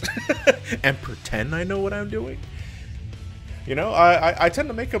fuck-ups and pretend I know what I'm doing, you know, I tend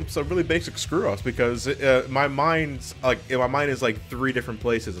to make them some really basic screw-ups because my mind is like 3 different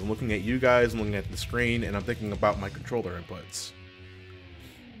places. I'm looking at you guys, I'm looking at the screen, and I'm thinking about my controller inputs.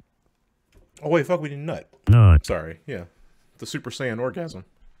 Oh wait, fuck, we didn't nut. Nut. Sorry, yeah. The Super Saiyan orgasm.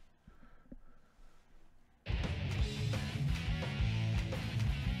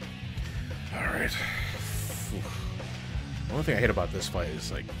 Alright. The only thing I hate about this fight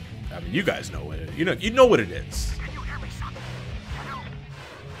is, like, I mean, you guys know what it is. You know what it is.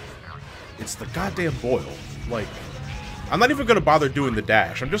 It's the goddamn boil. Like, I'm not even gonna bother doing the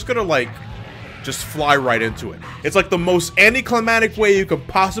dash. I'm just gonna, like, just fly right into it. It's like the most anticlimactic way you could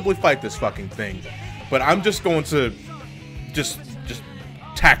possibly fight this fucking thing. But I'm just going to just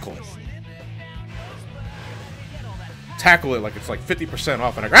tackle it. Tackle it like it's like 50%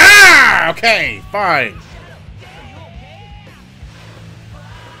 off, and okay, fine.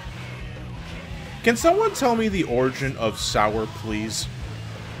 Can someone tell me the origin of Sour, please?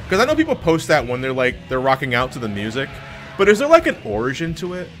 Because I know people post that when they're rocking out to the music, but is there like an origin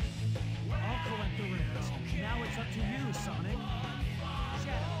to it? I'll collect the rings. Now it's up to you, Sonic.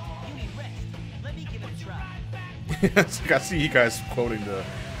 Shadow, you need rest. Let me give it a try. I see you guys quoting the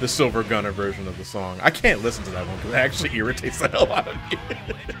Silver Gunner version of the song. I can't listen to that one because it actually irritates the hell out of me.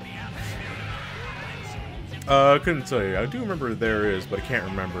 I couldn't tell you. I do remember there is, but I can't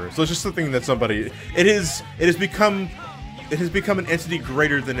remember. So it's just something that somebody. It has become an entity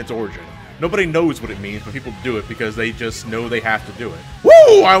greater than its origin. Nobody knows what it means, but people do it because they just know they have to do it.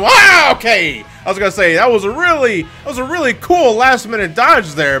 Woo! Wow! Okay, I was gonna say that was a really cool last minute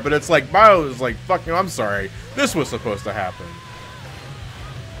dodge there, but it's like Bio was like, "Fucking, I'm sorry, this was supposed to happen."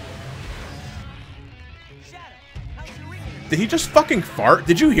 Did he just fucking fart?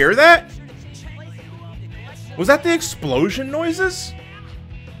 Did you hear that? Was that the explosion noises?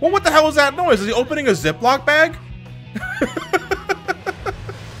 Well, what the hell was that noise? Is he opening a Ziploc bag?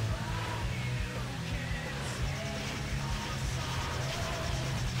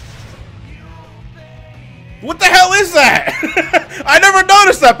 What the hell is that? I never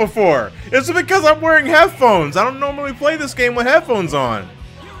noticed that before. It's because I'm wearing headphones. I don't normally play this game with headphones on.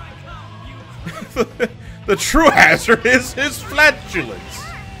 The true hazard is his flatulence.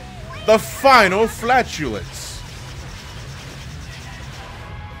 The final flatulence.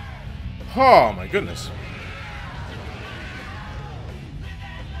 Oh my goodness.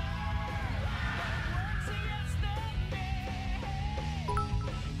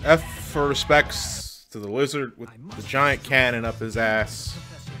 F for respects to the lizard with the giant cannon up his ass.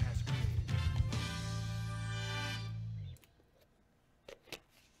 Professor has created.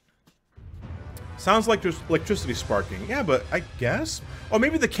 Sounds like there's electricity sparking. Yeah, but I guess. Or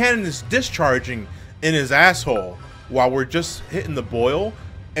maybe the cannon is discharging in his asshole while we're just hitting the boil.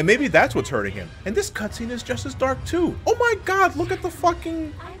 And maybe that's what's hurting him. And this cutscene is just as dark too. Oh my god, look at the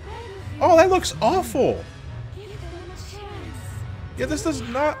fucking... Oh, that looks awful. Yeah, this does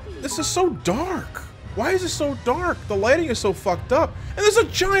not... This is so dark. Why is it so dark? The lighting is so fucked up. And there's a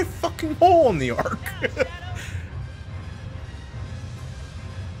giant fucking hole in the arc.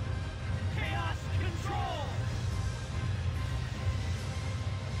 Chaos control.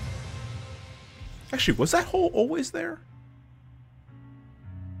 Actually, was that hole always there?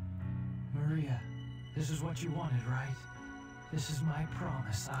 Maria, this is what you wanted, right? This is my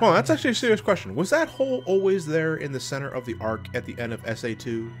promise. Hold on, that's actually a serious question. Was that hole always there in the center of the arc at the end of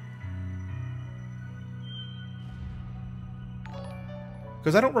SA2?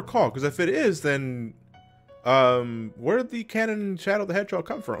 Because I don't recall. Because if it is, then where did the canon Shadow the Hedgehog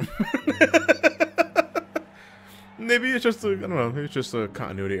come from? Maybe it's just a, I don't know. Maybe it's just a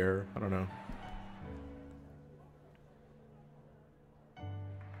continuity error. I don't know.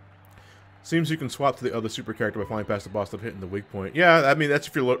 Seems you can swap to the other super character by flying past the boss of hitting the weak point. Yeah, I mean, that's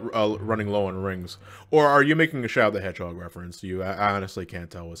if you're running low on rings. Or are you making a Shadow the Hedgehog reference? I honestly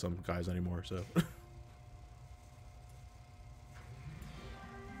can't tell with some guys anymore, so.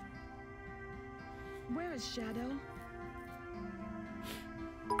 Where is Shadow?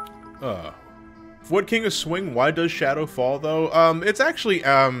 Void King of Swing, why does Shadow fall, though? It's actually, Do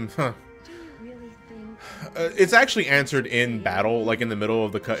you really think? it's actually answered in battle, like in the middle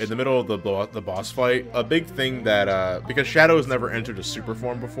of the boss fight. A big thing that because Shadow has never entered a super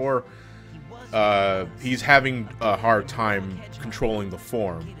form before, he's having a hard time controlling the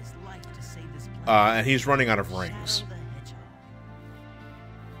form, and he's running out of rings.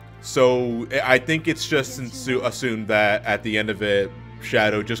 So I think it's just assumed that at the end of it,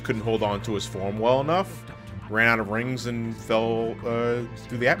 Shadow just couldn't hold on to his form well enough, ran out of rings, and fell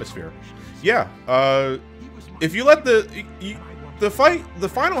through the atmosphere. Yeah. If you let the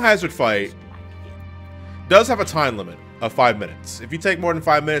final hazard fight does have a time limit of 5 minutes. If you take more than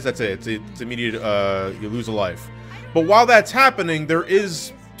 5 minutes, that's it. It's immediate. You lose a life. But while that's happening, there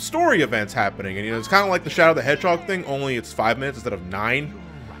is story events happening, and it's kind of like the Shadow the Hedgehog thing. Only it's 5 minutes instead of 9.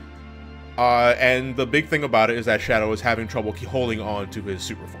 And the big thing about it is that Shadow is having trouble holding on to his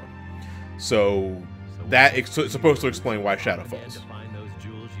super form. So that it's supposed to explain why Shadow falls.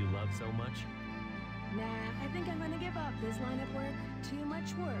 Nah, I think I'm gonna give up this line of work. Too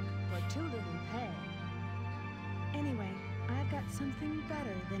much work for too little pay. Anyway, I've got something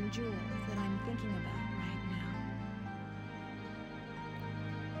better than jewels that I'm thinking about right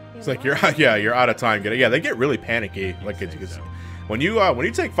now. It's like you're out of time. Yeah, they get really panicky. Like when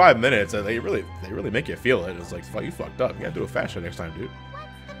you take 5 minutes, they really make you feel it. It's like, you fucked up. You gotta do it faster next time, dude. What's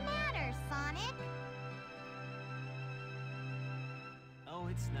the matter, Sonic? Oh,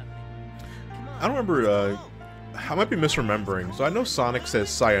 it's nothing. Come on, I don't remember. I might be misremembering. So I know Sonic says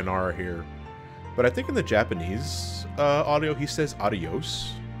sayonara here, but I think in the Japanese audio he says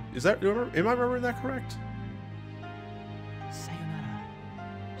adios. Is that? Am I remembering that correct? Sayonara,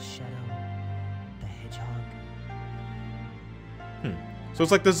 Shadow the Hedgehog. So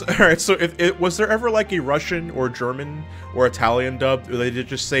it's like this. All right. So was there ever like a Russian or German or Italian dub where they did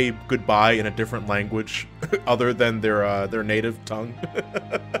just say goodbye in a different language other than their native tongue?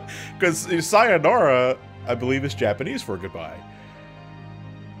 Because sayonara, I believe, is Japanese for goodbye.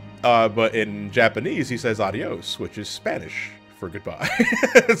 But in Japanese, he says adios, which is Spanish for goodbye.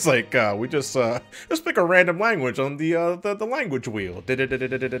 It's like we just pick a random language on the language wheel.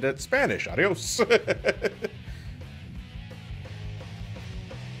 Spanish, adios.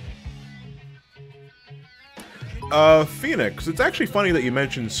 Phoenix, it's actually funny that you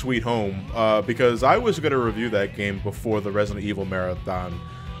mentioned Sweet Home, because I was going to review that game before the Resident Evil Marathon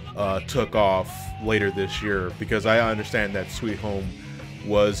took off later this year, because I understand that Sweet Home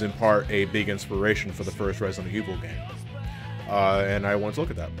was in part a big inspiration for the first Resident Evil game. And I want to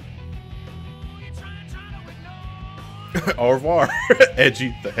look at that. Au revoir.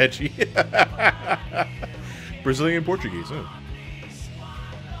 Edgy, the hedgy. Brazilian Portuguese, huh?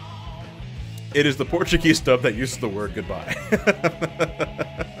 It is the Portuguese dub that uses the word goodbye.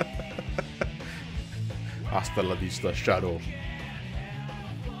 Hasta la vista, Shadow.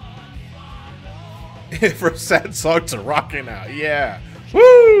 For a sad song to rockin' out, yeah.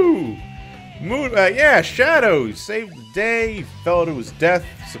 Woo! Moon, yeah, Shadow saved the day, fell to his death,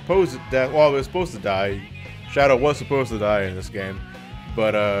 supposed death. Well, he was supposed to die. Shadow was supposed to die in this game,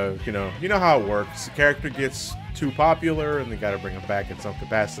 but you know how it works. The character gets too popular, and they got to bring him back in some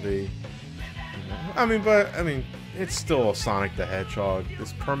capacity. I mean, it's still Sonic the Hedgehog.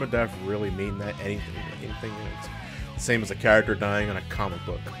 Does permadeath really mean that anything? It's the same as a character dying in a comic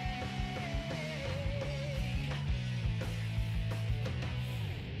book.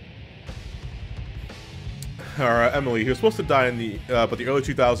 Emily, he was supposed to die in the but the early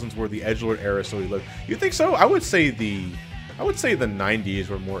 2000s were the edgelord era, so he lived. You think so? I would say the 90s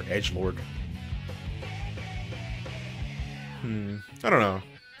were more edgelord. I don't know.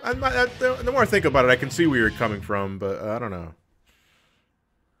 The more I think about it, I can see where you're coming from, but I don't know.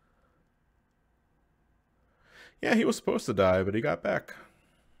 Yeah, he was supposed to die, but he got back.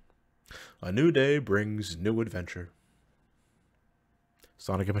 A new day brings new adventure.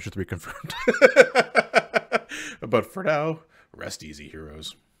 Sonic Adventure 3 confirmed. But for now, rest easy,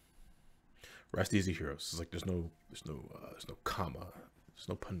 heroes. Rest easy, heroes. It's like there's no comma, there's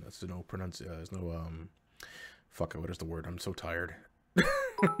no pun, there's no pronunciation, there's no fuck it. What is the word? I'm so tired.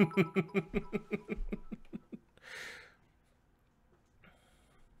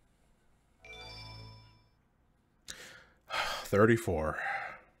 34.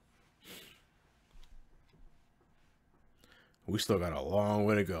 We still got a long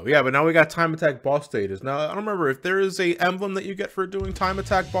way to go. Yeah, but now we got time attack boss stages. Now, I don't remember if there is a emblem that you get for doing time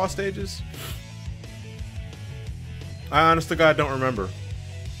attack boss stages. I honest to God don't remember.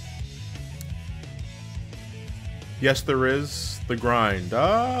 Yes, there is. The grind.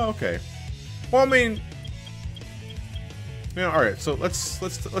 Oh, okay. Well, I mean, all right. So let's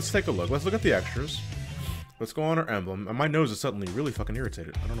take a look. Let's look at the extras. Let's go on our emblem. And my nose is suddenly really fucking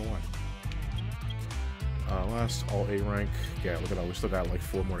irritated. I don't know why. Last all A rank. Yeah, look at that. We still got like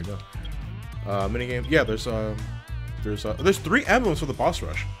 4 more to go. Minigame. Yeah, there's 3 emblems for the boss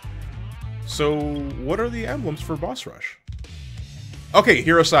rush. So what are the emblems for boss rush? Okay,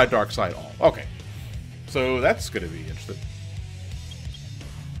 hero side, dark side, all. Okay, so that's gonna be interesting.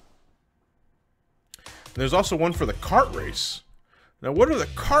 There's also one for the kart race. Now, what are the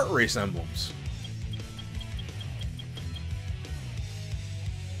kart race emblems?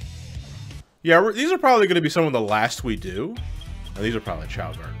 Yeah, these are probably going to be some of the last we do. And these are probably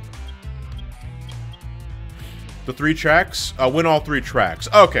Chow Garden. The 3 tracks? Win all 3 tracks.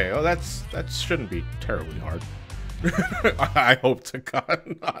 Okay, well that shouldn't be terribly hard. I hope to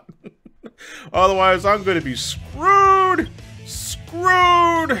God not. Otherwise, I'm going to be screwed!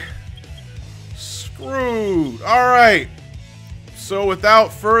 Screwed! Screwed! Alright. So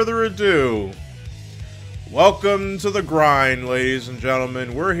without further ado, welcome to the grind, ladies and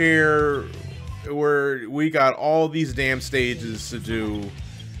gentlemen. We're here. We got all these damn stages to do,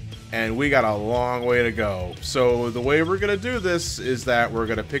 and we got a long way to go. So the way we're gonna do this is that we're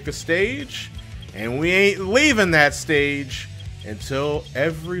gonna pick a stage, and we ain't leaving that stage until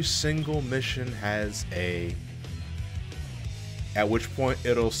every single mission has a, at which point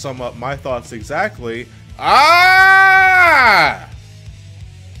it'll sum up my thoughts exactly. Ah!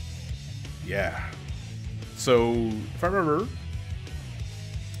 Yeah. So if I remember,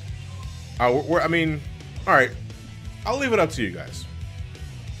 I mean, all right, I'll leave it up to you guys.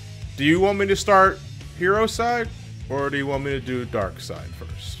 Do you want me to start hero side, or do you want me to do dark side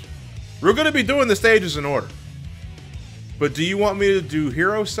first? We're going to be doing the stages in order. But do you want me to do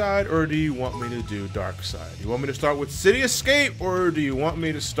hero side, or do you want me to do dark side? Do you want me to start with City Escape, or do you want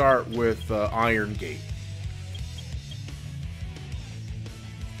me to start with Iron Gate?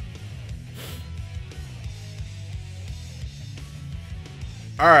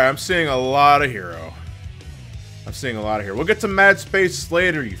 Alright, I'm seeing a lot of hero. I'm seeing a lot of hero. We'll get to Mad Space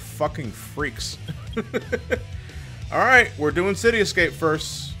later, you fucking freaks. Alright, we're doing City Escape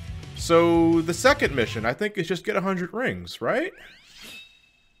first. So, the second mission, I think, is just get 100 rings, right?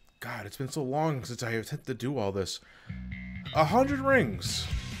 God, it's been so long since I attempted to do all this. 100 rings.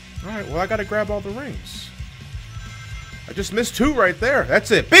 Alright, well, I gotta grab all the rings. I just missed 2 right there. That's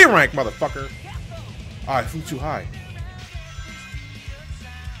it. B rank, motherfucker. Ah, I flew too high.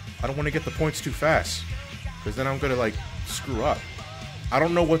 I don't want to get the points too fast, because then I'm gonna like screw up. I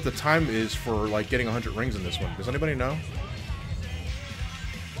don't know what the time is for like getting 100 rings in this one. Does anybody know?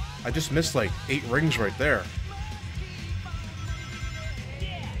 I just missed like 8 rings right there.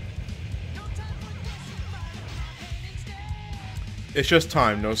 It's just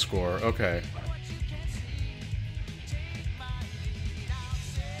time, no score. Okay.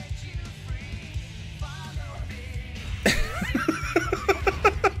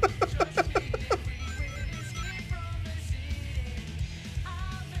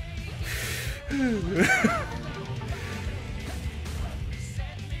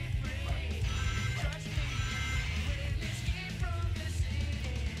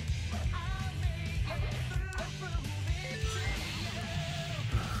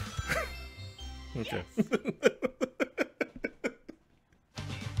 Okay.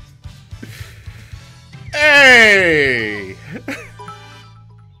 Hey!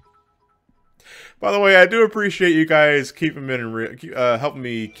 By the way, I do appreciate you guys keeping me in helping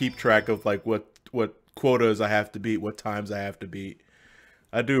me keep track of like what quotas I have to beat, what times I have to beat.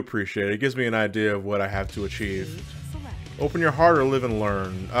 I do appreciate it. It gives me an idea of what I have to achieve. Open your heart or live and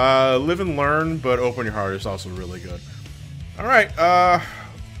learn. Live and learn, but open your heart is also really good. All right.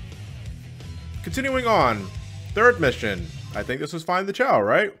 Continuing on. Third mission. I think this was Find the Chow,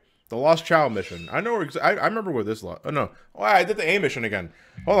 right? The Lost Chow mission. I know where I remember where this. Oh no. Oh, I did the A mission again.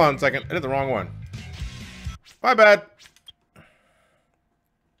 Hold on a second. I did the wrong one. My bad.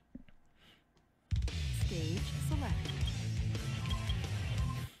 Stage select.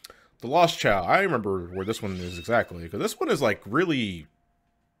 The Lost Chow. I remember where this one is exactly, because this one is like really.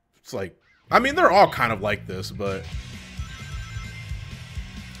 It's like, I mean, they're all kind of like this, but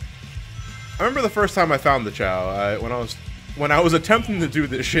I remember the first time I found the Chow. When I was attempting to do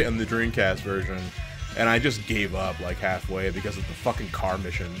this shit in the Dreamcast version, and I just gave up like halfway because of the fucking car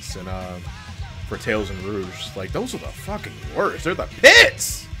missions and for Tales and Rouge. Like, those are the fucking worst. They're the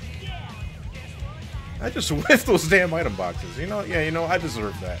pits! I just whiffed those damn item boxes. You know, yeah, you know, I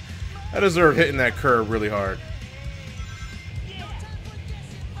deserve that. I deserve hitting that curve really hard.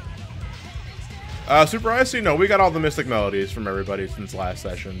 Super Icy? No, we got all the Mystic Melodies from everybody since last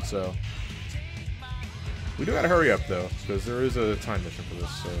session, so we do gotta hurry up though, because there is a time mission for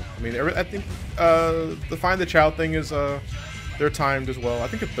this. So I mean, I think the Find the Chow thing is they're timed as well. I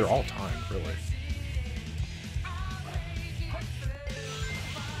think they're all timed, really.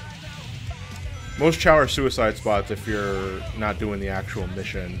 Most Chow are suicide spots if you're not doing the actual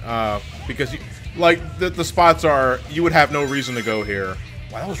mission, because like the spots are, you would have no reason to go here.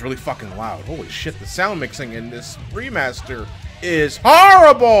 Wow, that was really fucking loud. Holy shit, the sound mixing in this remaster is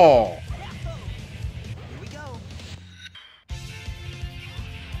horrible.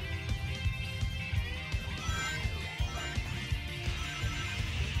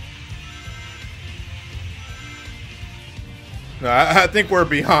 No, I think we're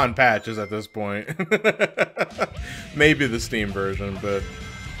beyond patches at this point. Maybe the Steam version, but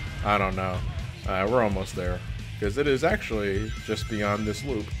I don't know. We're almost there, because it is actually just beyond this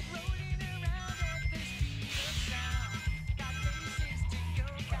loop.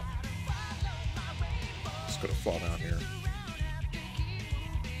 Just gonna fall down here.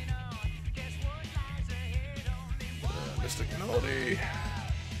 Mystic Melody.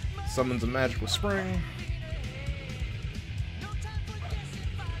 Summons a magical spring.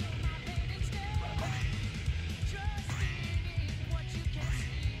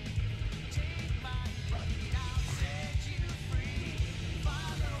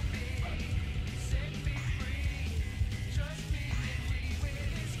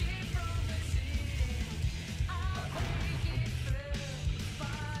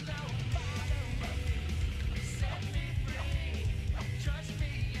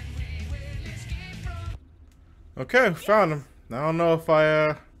 Okay, found him. I don't know if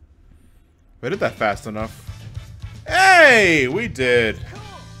I did that fast enough. Hey, we did.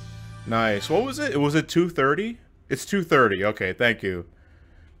 Nice. What was it? Was it 2:30? It's 2:30. Okay, thank you.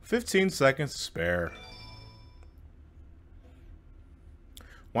 15 seconds to spare.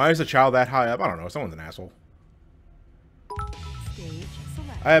 Why is the child that high up? I don't know. Someone's an asshole. Stage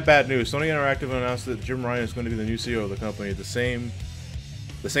select. I have bad news. Sony Interactive announced that Jim Ryan is going to be the new CEO of the company. The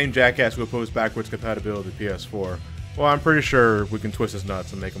same jackass who opposed backwards compatibility to PS4. Well, I'm pretty sure we can twist his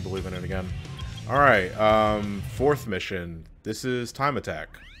nuts and make him believe in it again. Alright, fourth mission. This is Time Attack.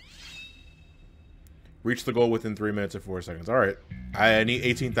 Reach the goal within 3 minutes and 4 seconds. Alright, I need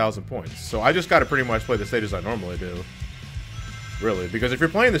 18,000 points. So I just gotta pretty much play the stages I normally do. Really, because if you're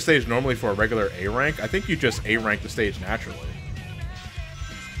playing the stage normally for a regular A rank, I think you just A rank the stage naturally.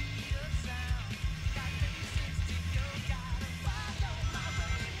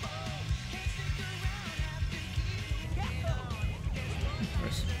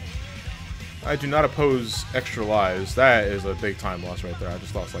 I do not oppose extra lives. That is a big time loss right there. I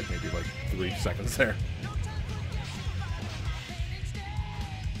just lost like maybe like 3 seconds there.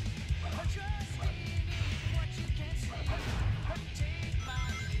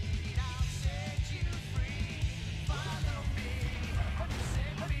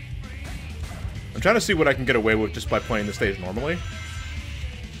 I'm trying to see what I can get away with just by playing the stage normally.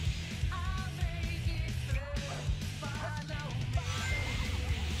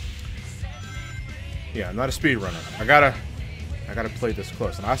 Yeah, I'm not a speedrunner. I gotta play this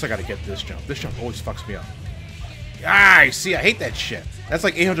close, and I also gotta get this jump. This jump always fucks me up. Ah, see, I hate that shit. That's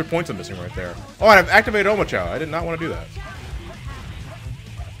like 800 points I'm missing right there. Oh, and I've activated Omochao. I did not want to do that.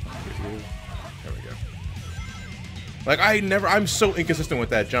 There we Like, I'm so inconsistent with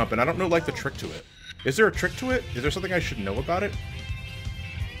that jump, and I don't know, like, the trick to it. Is there a trick to it? Is there something I should know about it?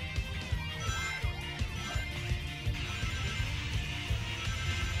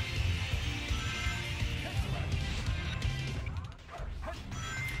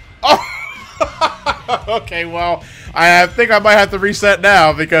 Oh! Okay, well, I think I might have to reset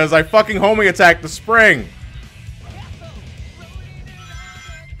now, because I fucking homing attacked the spring.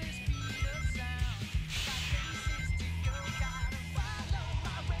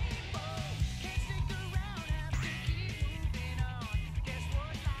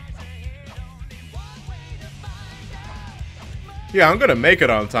 Yeah, I'm gonna make it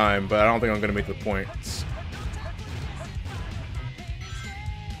on time, but I don't think I'm gonna make the points.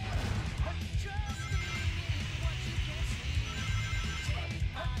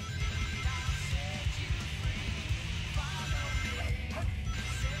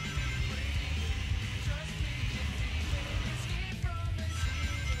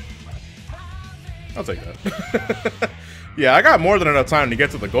 I'll take that. Yeah, I got more than enough time to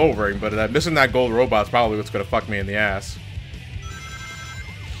get to the gold ring, but missing that gold robot's probably what's gonna fuck me in the ass.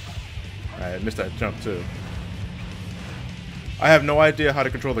 I missed that jump too. I have no idea how to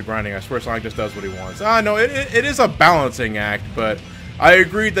control the grinding. I swear Sonic just does what he wants. No, it is a balancing act, but I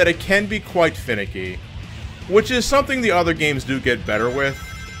agreed that it can be quite finicky, which is something the other games do get better with,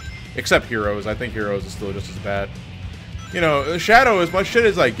 except Heroes. I think Heroes is still just as bad. You know, Shadow, as much shit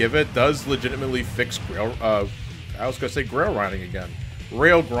as I give it, does legitimately fix grail. I was gonna say grail grinding again.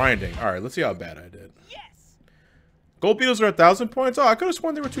 Rail grinding. All right, let's see how bad I did. Yes! Gold beetles are 1,000 points. Oh, I could have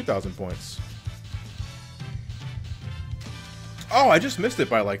sworn they were 2,000 points. Oh, I just missed it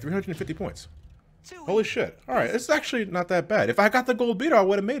by like 350 points. Holy shit. All right, it's actually not that bad. If I got the gold beetle, I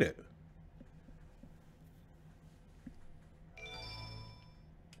would have made it.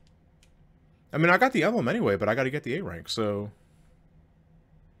 I mean, I got the emblem anyway, but I got to get the A rank, so...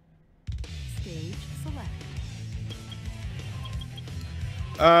 Stage select.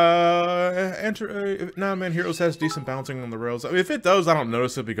 Nah, man, Heroes has decent bouncing on the rails. I mean, if it does, I don't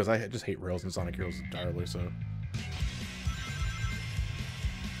notice it because I just hate rails in Sonic Heroes entirely, so...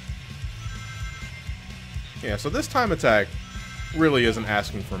 Yeah, so this time attack really isn't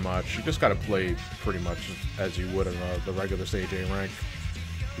asking for much. You just gotta play pretty much as you would in the regular stage A rank.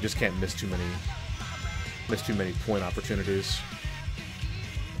 You just can't miss too many point opportunities.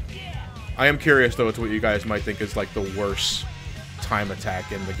 I am curious though as to what you guys might think is like the worst time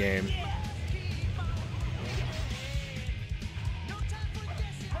attack in the game.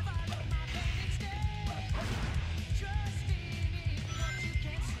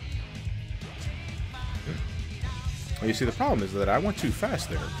 Well, you see, the problem is that I went too fast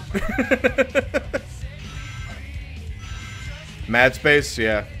there. Mad Space,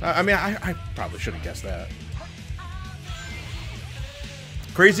 yeah. I mean, I probably should have guessed that.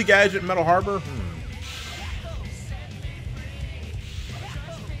 Crazy Gadget, Metal Harbor?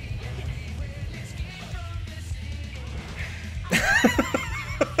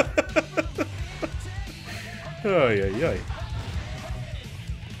 Oh, yeah.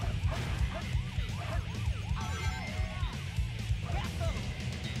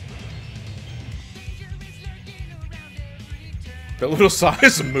 That little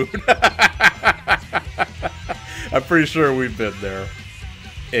size mood. I'm pretty sure we've been there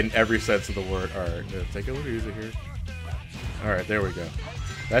in every sense of the word. Alright, take it a little easy here. Alright, there we go.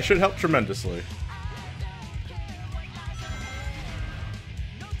 That should help tremendously.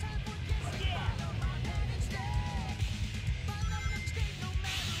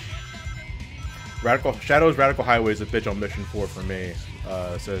 Shadow's Radical Highway is a bitch on Mission 4 for me,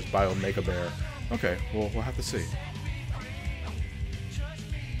 says Bio Mega Bear. Okay, well, we'll have to see.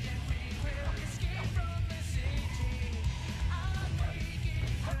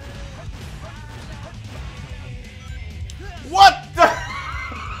 What the?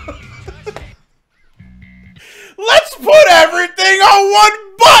 Let's put everything on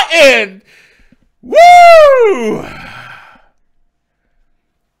one button! Woo!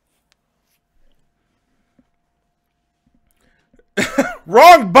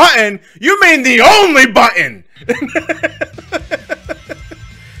 Wrong button? You mean the only button!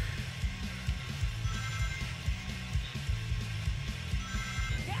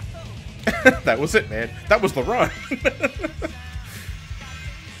 That was it, man. That was the run.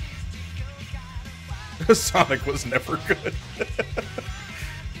 Sonic was never good.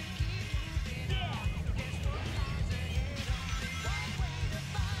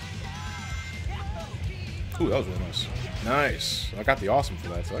 Ooh, that was really nice. Nice. I got the awesome for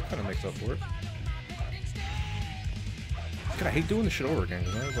that, so that kind of makes up for it. God, I hate doing this shit over again,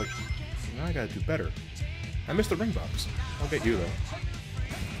 because I was like, now I gotta do better. I missed the ring box. I'll get you, though.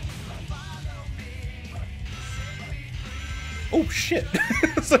 Oh, shit.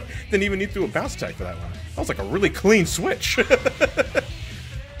 It's like, didn't even need to do a bounce attack for that one. That was like a really clean switch.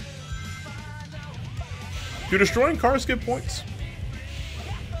 Do destroying cars give points?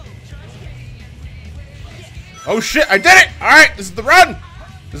 Oh shit, I did it! Alright, this is the run!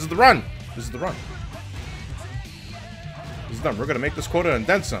 This is the run. This is the run. This is done. We're gonna make this quota and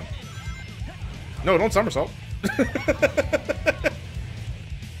then some. No, don't somersault.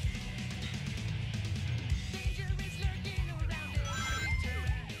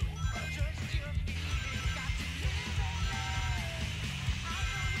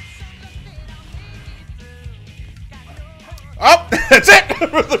 Oh, that's it!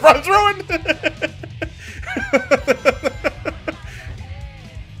 The run's ruined!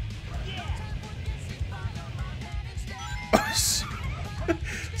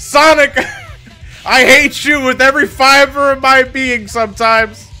 Sonic! I hate you with every fiber of my being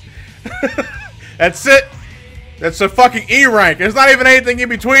sometimes. That's it. That's a fucking E rank. There's not even anything in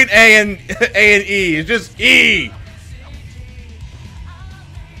between A and E. It's just E.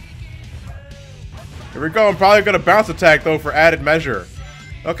 Here we go. I'm probably gonna bounce attack though for added measure.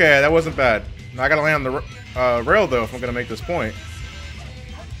 Okay, that wasn't bad. Now I gotta land on the rail though if I'm gonna make this point.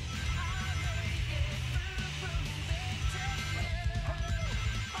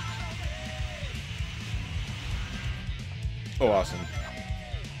 Oh, awesome.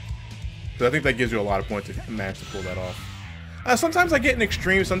 So I think that gives you a lot of points if you manage to pull that off. Sometimes I get an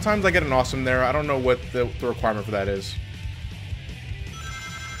extreme, sometimes I get an awesome there. I don't know what the requirement for that is.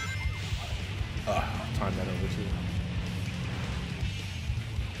 Time that over too.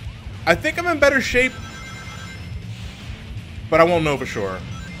 I think I'm in better shape, but I won't know for sure.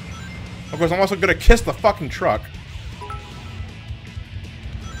 Of course, I'm also gonna kiss the fucking truck.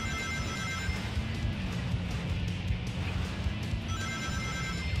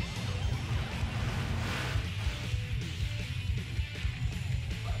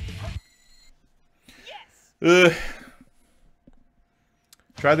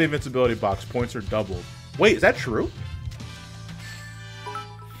 Try the invincibility box. Points are doubled. Wait, is that true?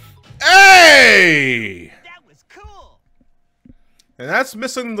 Hey! That was cool. And that's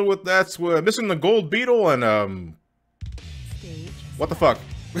missing the missing the gold beetle and Stage. what the fuck?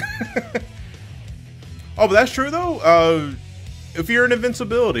 Oh, but that's true though. If you're in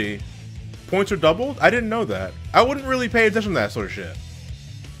invincibility, points are doubled. I didn't know that. I wouldn't really pay attention to that sort of shit.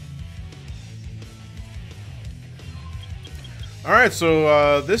 Alright,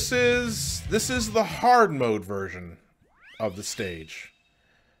 so this is the hard mode version of the stage.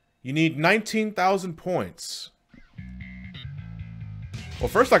 You need 19,000 points. Well,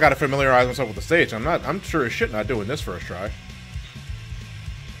 first I gotta familiarize myself with the stage. I'm sure as shit not doing this first try.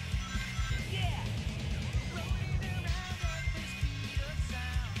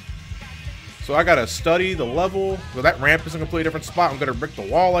 So I gotta study the level. So that ramp is in a completely different spot. I'm gonna brick the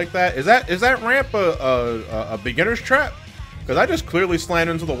wall like that. Is that ramp a beginner's trap? Because I just clearly slammed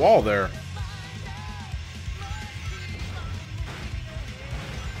into the wall there.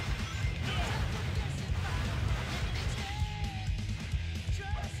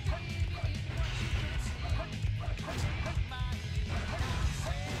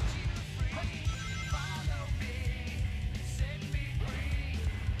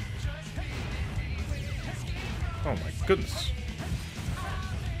 Oh my goodness.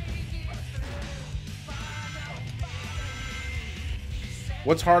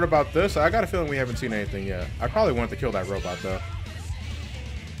 What's hard about this? I got a feeling we haven't seen anything yet. I probably wanted to kill that robot, though.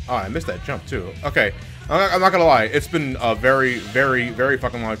 Oh, I missed that jump, too. Okay, I'm not gonna lie. It's been a very, very, very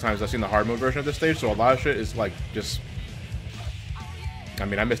fucking long time since I've seen the hard mode version of this stage, so a lot of shit is, like, just... I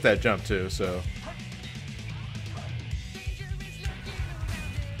mean, I missed that jump, too, so...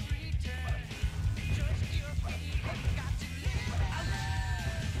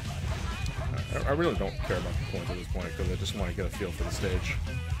 I really don't care about the points at this point because I just want to get a feel for the stage.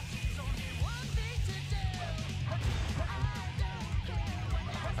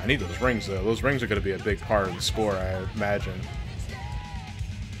 I need those rings though. Those rings are going to be a big part of the score, I imagine.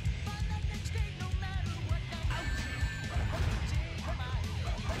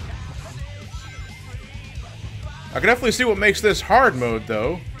 I can definitely see what makes this hard mode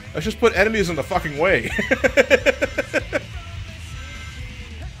though. Let's just put enemies in the fucking way.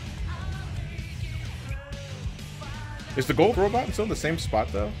 Is the gold robot still in the same spot,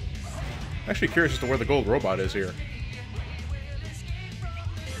 though? I'm actually curious as to where the gold robot is here.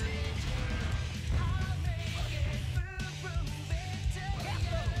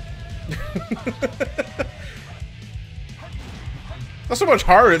 Not so much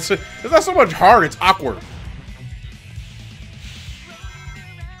hard. It's not so much hard. It's awkward.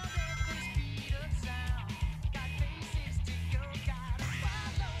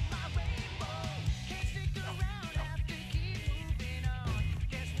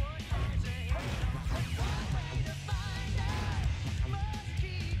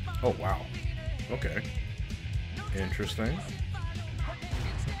 Oh, wow. Okay. Interesting.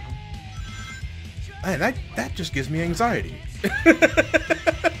 Man, that just gives me anxiety.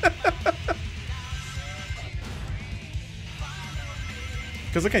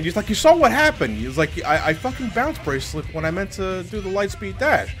 Because again, just like you saw what happened. It's like I fucking bounce bracelet when I meant to do the light speed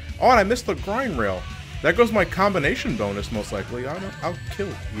dash. Oh, and I missed the grind rail. There goes my combination bonus, most likely. I'll kill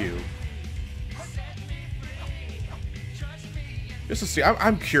you. Just to see,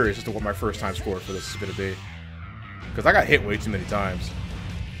 I'm curious as to what my first time score for this is going to be. Because I got hit way too many times.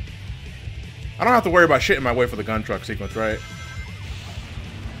 I don't have to worry about shit in my way for the gun truck sequence, right?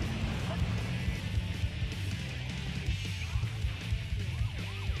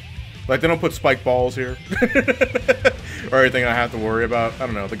 Like, they don't put spike balls here. Or anything I have to worry about. I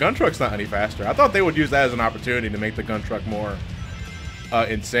don't know. The gun truck's not any faster. I thought they would use that as an opportunity to make the gun truck more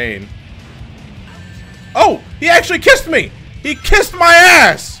insane. Oh! He actually kissed me! He kissed my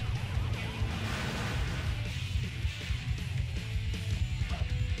ass!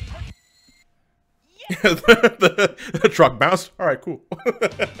 the truck bounced. Alright, cool.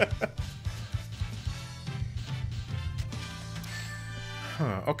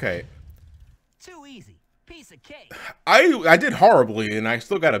 Huh, okay. Too easy. Piece of cake. I did horribly, and I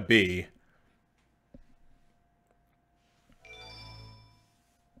still got a B.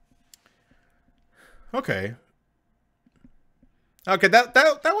 Okay. Okay,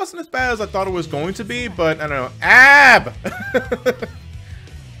 that wasn't as bad as I thought it was going to be, but I don't know. Ab!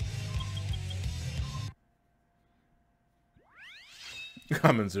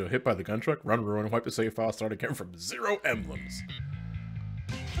 Common 0. Hit by the gun truck, run, ruin, wipe the save file, start again from 0 emblems.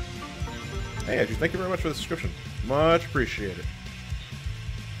 Hey, Andrew, thank you very much for the subscription. Much appreciated.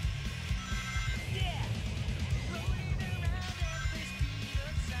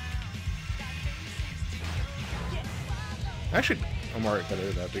 Actually, I'm alright better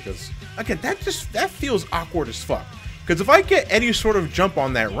than that because, again, that feels awkward as fuck. Because if I get any sort of jump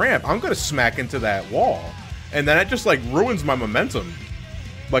on that ramp, I'm gonna smack into that wall. And then it just, like, ruins my momentum.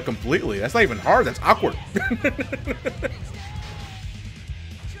 Like, completely. That's not even hard, that's awkward. Oh,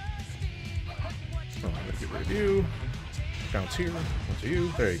 I'm gonna get rid of you. Bounce here, bounce to you.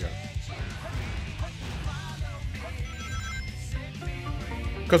 There you go.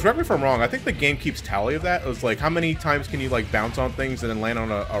 Because correct me if I'm wrong, I think the game keeps tally of that. It was like, how many times can you like bounce on things and then land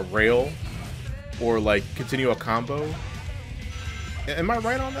on a rail? Or like continue a combo? Am I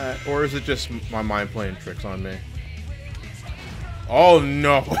right on that? Or is it just my mind playing tricks on me? Oh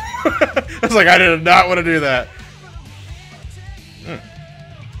no! I was like, I did not want to do that.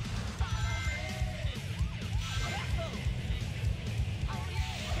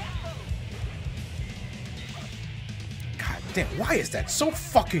 God damn, why is that so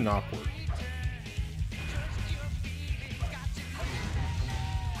fucking awkward?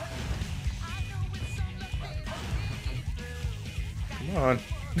 Come on.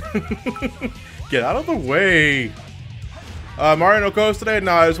 Get out of the way. Mario no Coast today?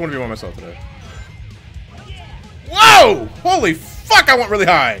 No, I just want to be by myself today. Whoa! Holy fuck, I went really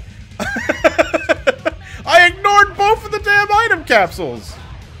high. I ignored both of the damn item capsules.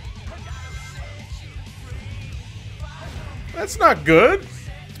 That's not good.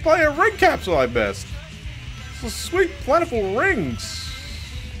 It's probably a ring capsule, I best. So sweet, plentiful rings.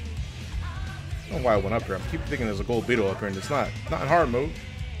 I don't know why I went up here. I keep thinking there's a gold beetle up here, and it's not. Not in hard mode.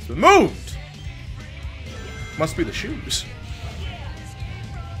 It's been moved. Must be the shoes.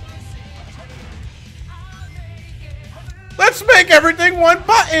 Let's make everything one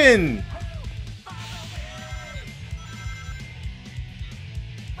button!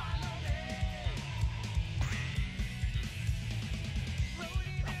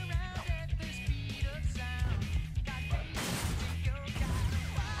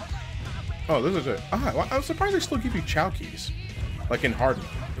 Oh, this is it. Ah, I'm surprised they still give you Chow keys. Like in hard mode.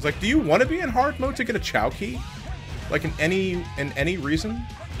 It's like, do you want to be in hard mode to get a Chow key? Like in any reason?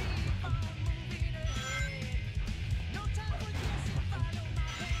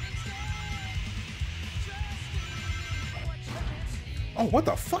 Oh, what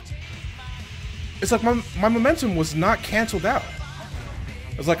the fuck? It's like my momentum was not canceled out.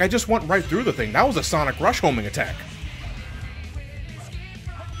 It's like I just went right through the thing. That was a Sonic Rush homing attack.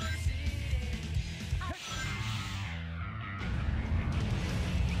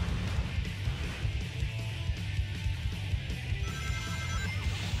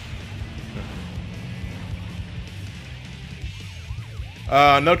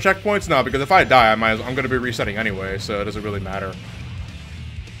 No checkpoints? No, because if I die, I'm going to be resetting anyway, so it doesn't really matter.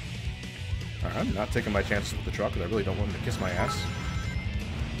 Alright, I'm not taking my chances with the truck, because I really don't want him to kiss my ass.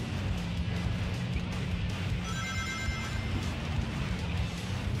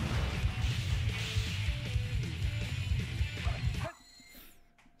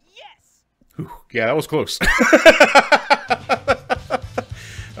 Ooh, yeah, that was close.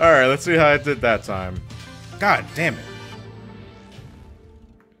 Alright, let's see how I did that time. God damn it.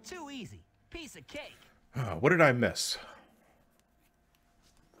 Too easy. Piece of cake. What did I miss?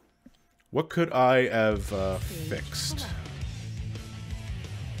 What could I have fixed?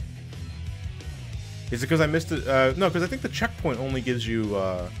 Is it because I missed it? No, because I think the checkpoint only gives you...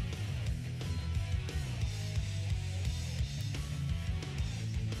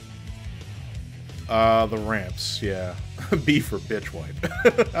 the ramps, yeah. B for bitch wipe.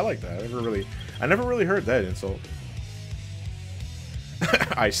 I like that. I never really heard that insult.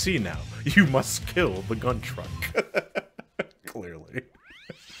 I see now. You must kill the gun truck. Clearly.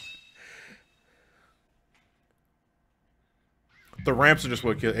 The ramps are just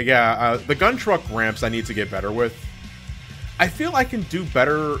what kill. Yeah, the gun truck ramps I need to get better with. I feel I can do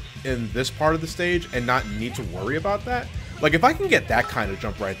better in this part of the stage and not need to worry about that. Like, if I can get that kind of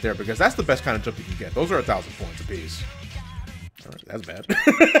jump right there, because that's the best kind of jump you can get. Those are 1,000 points apiece. Alright, that's bad.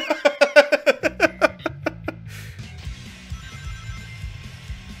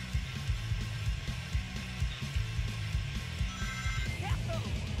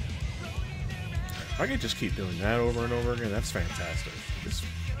 I can just keep doing that over and over again. That's fantastic. This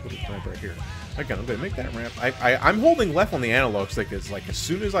little ramp right here. Again, I'm gonna make that ramp. I'm holding left on the analog stick. It's like as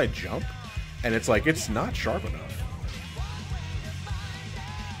soon as I jump, and it's like it's not sharp enough.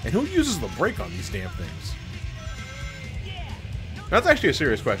 And who uses the brake on these damn things? That's actually a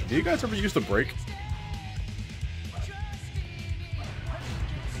serious question. Do you guys ever use the brake?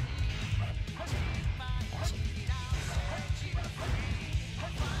 Awesome.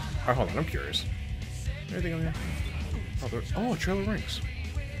 Alright, hold on. I'm curious. Anything on here? Oh, trailer rings.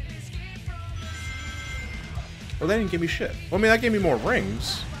 Well, they didn't give me shit. Well, I mean, that gave me more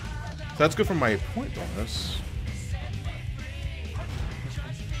rings. So that's good for my point bonus.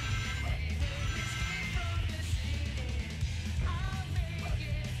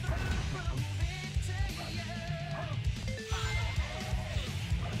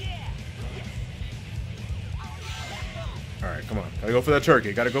 Alright, come on. Gotta go for that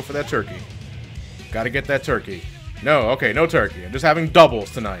turkey. Gotta go for that turkey. Gotta get that turkey. No, okay, no turkey. I'm just having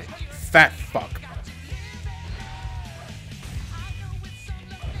doubles tonight. Fat fuck.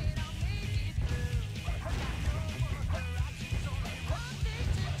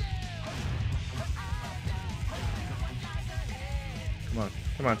 Come on,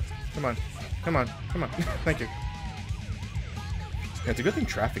 come on, come on, come on, come on. Thank you. Yeah, it's a good thing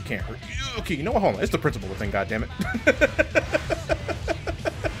traffic can't hurt. Okay, you know what? Hold on. It's the principle of the thing, goddammit.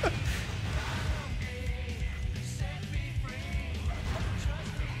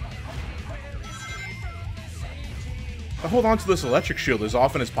 If I hold on to this electric shield as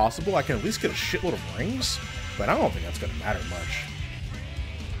often as possible, I can at least get a shitload of rings, but I don't think that's going to matter much.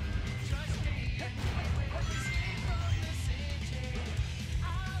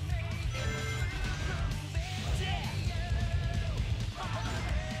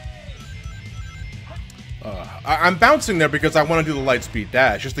 I'm bouncing there because I want to do the light speed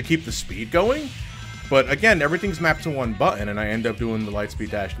dash, just to keep the speed going. But again, everything's mapped to one button, and I end up doing the light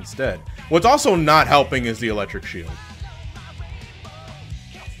speed dash instead. What's also not helping is the electric shield.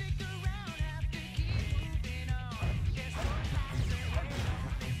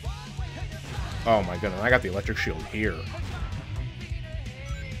 Oh my goodness, I got the electric shield here.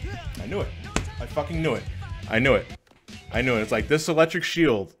 I knew it. I fucking knew it. I knew it. I knew it. It's like, this electric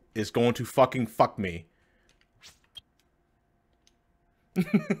shield is going to fucking fuck me. So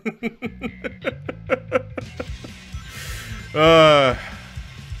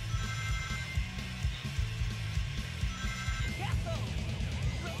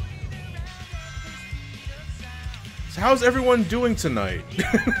how's everyone doing tonight?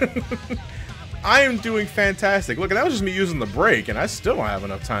 I am doing fantastic. Look, that was just me using the brake, and I still don't have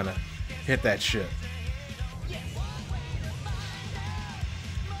enough time to hit that shit.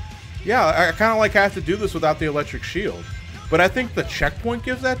 Yeah, I kind of like have to do this without the electric shield. But I think the checkpoint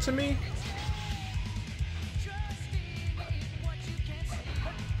gives that to me.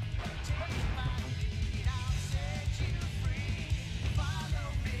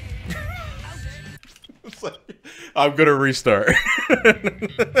 It's like, I'm gonna restart.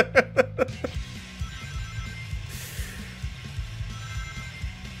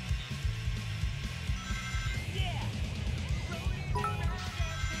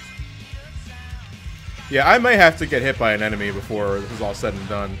 Yeah, I may have to get hit by an enemy before this is all said and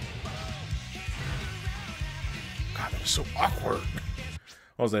done. God, that is so awkward.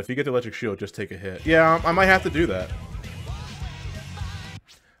 What was that? If you get the electric shield, just take a hit. Yeah, I might have to do that.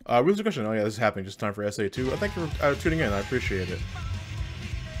 Rules of question. Oh yeah, this is happening just in time for SA2. Thank you for tuning in. I appreciate it.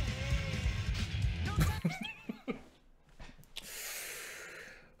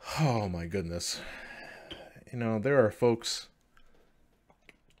 my goodness. You know, there are folks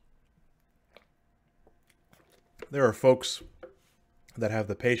that have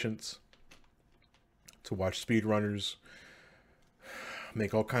the patience to watch speedrunners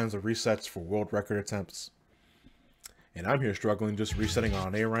make all kinds of resets for world record attempts. And I'm here struggling just resetting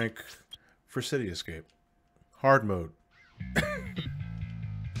on A rank for City Escape. Hard mode.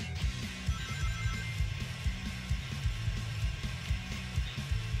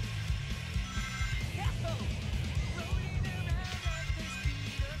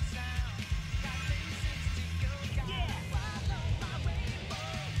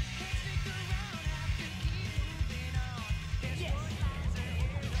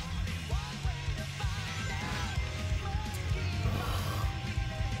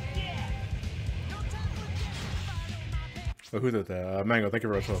 Oh, who did that? Mango, thank you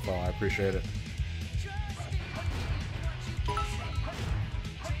very much for the follow. I appreciate it.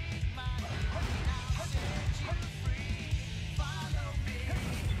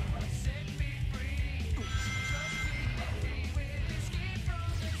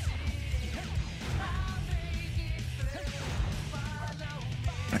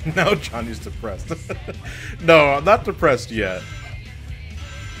 Now Johnny's depressed. No, I'm not depressed yet.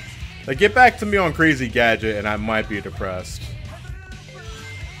 Like, get back to me on Crazy Gadget and I might be depressed.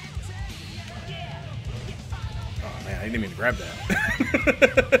 Oh man, I didn't even grab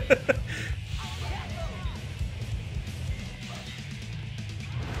that.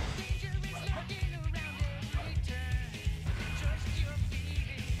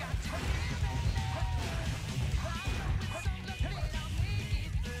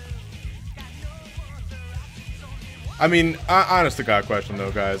 I mean, honest to God question though,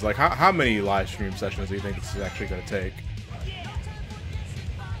 guys. Like, how many live stream sessions do you think this is actually going to take?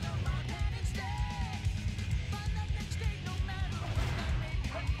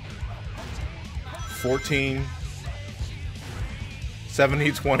 $14,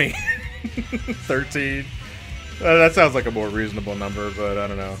 70, 20, 13. That sounds like a more reasonable number, but I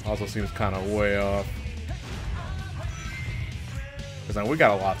don't know. Also seems kind of way off. Because we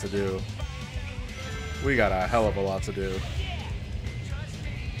got a lot to do. We got a hell of a lot to do.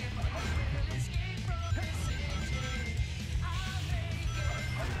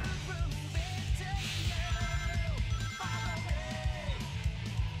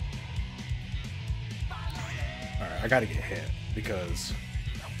 Alright, I gotta get hit because...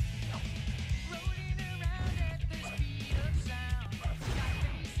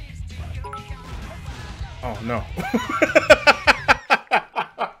 Oh no.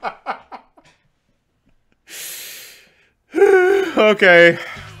 Okay.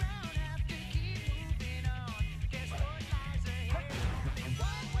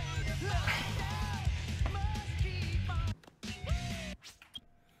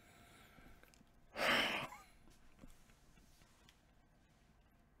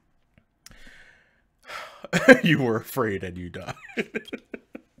 You were afraid and you died.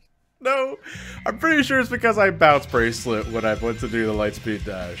 No, I'm pretty sure it's because I bounce bracelet when I went to do the lightspeed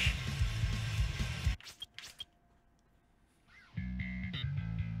dash.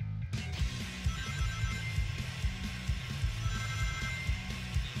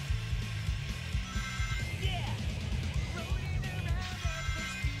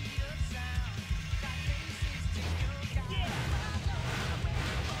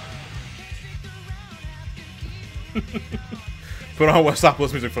 Put on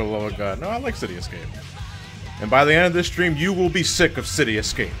Westopolis music for the love of God. No, I like City Escape. And by the end of this stream, you will be sick of City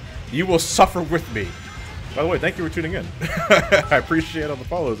Escape. You will suffer with me. By the way, thank you for tuning in. I appreciate all the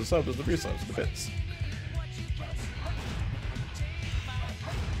follows, the subs, the resubs, the bits.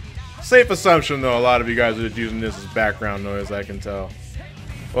 Safe assumption, though, a lot of you guys are just using this as background noise, I can tell.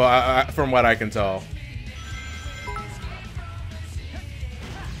 Well, from what I can tell.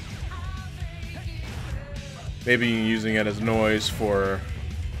 Maybe using it as noise for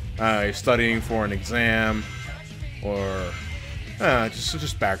studying for an exam, or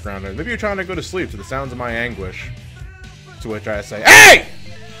just background noise. Maybe you're trying to go to sleep to the sounds of my anguish. To which I say, "Hey!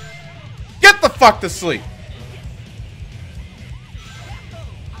 Get the fuck to sleep!"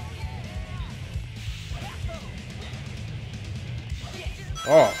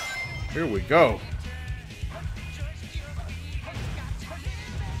 Oh, here we go.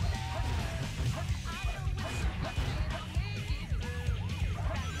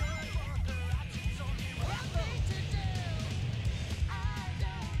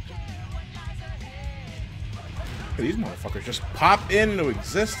 These motherfuckers just pop into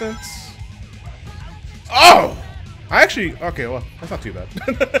existence. Oh! I actually... Okay, well, that's not too bad.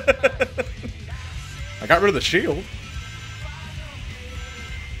 I got rid of the shield.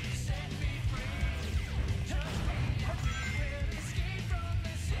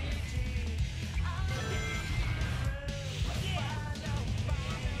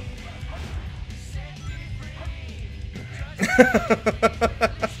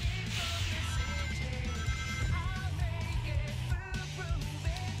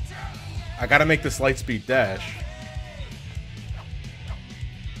 I gotta make this light speed dash.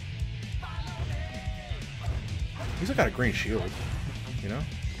 At least I got a green shield, you know?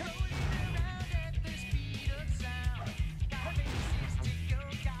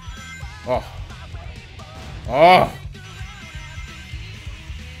 Oh. Oh!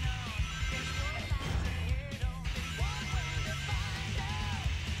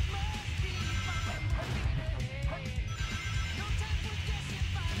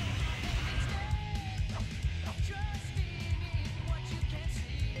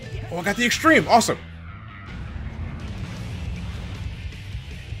 Oh, I got the extreme! Awesome!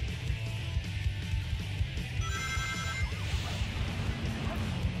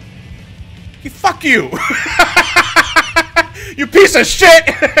 Fuck you! You piece of shit!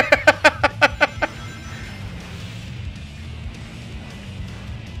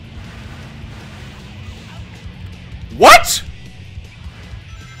 What?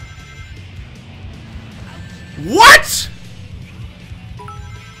 What?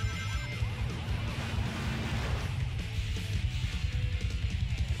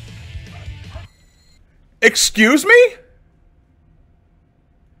 Excuse me?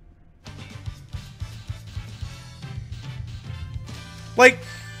 Like,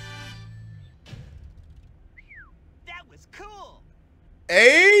 That was cool.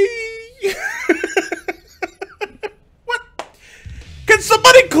 What? Can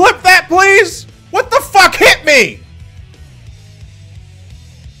somebody clip that, please? What the fuck hit me?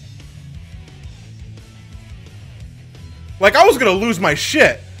 Like, I was gonna lose my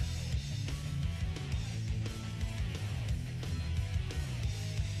shit.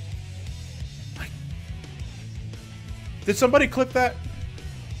 Did somebody clip that?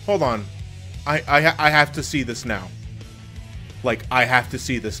 Hold on. I have to see this now. Like, I have to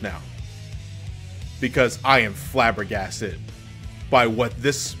see this now. Because I am flabbergasted by what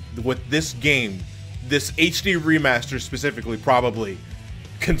this game, this HD remaster specifically, probably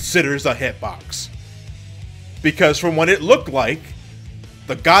considers a hitbox. Because from what it looked like,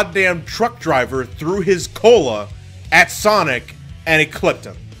 the goddamn truck driver threw his cola at Sonic and it clipped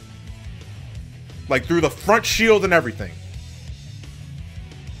him. Like, through the front shield and everything.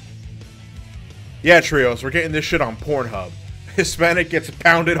 Yeah, Trios, we're getting this shit on Pornhub. Hispanic gets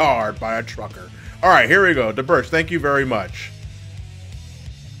pounded hard by a trucker. Alright, here we go. DeBurch, thank you very much.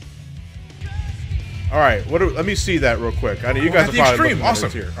 Alright, let me see that real quick. I know you guys are probably looking at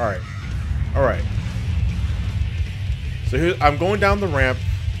it here. Alright. Alright. So here, I'm going down the ramp.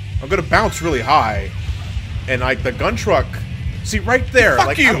 I'm gonna bounce really high. And, like, the gun truck... See, right there. Fuck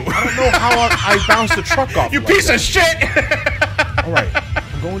like, you. I don't know how I bounced the truck off. You like piece that. of shit! Alright,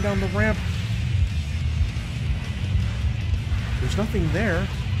 I'm going down the ramp. There's nothing there.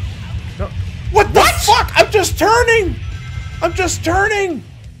 No. What the fuck? I'm just turning! I'm just turning!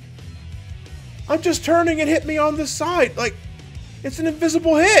 I'm just turning and hit me on the side. Like, it's an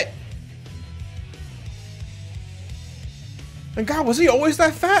invisible hit. And God, was he always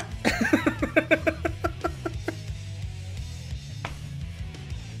that fat?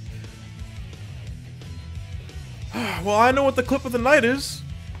 Well, I know what the clip of the night is.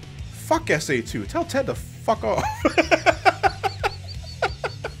 Fuck SA2. Tell Ted to fuck off.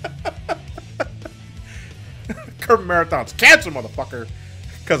 Curb Marathon's cancer, motherfucker.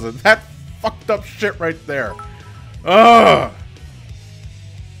 Because of that fucked up shit right there. Ugh.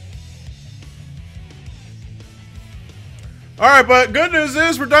 Alright, but good news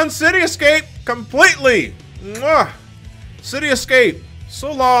is we're done City Escape completely. Mwah. City Escape.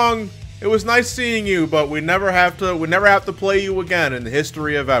 So long. It was nice seeing you, but we never have to play you again in the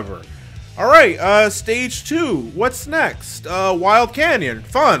history of ever. Alright, stage 2. What's next? Wild Canyon.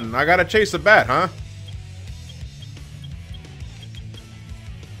 Fun. I gotta chase a bat, huh?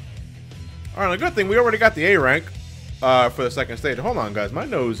 Alright, the good thing, we already got the A rank for the second stage. Hold on, guys. My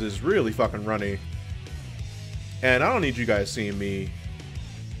nose is really fucking runny. And I don't need you guys seeing me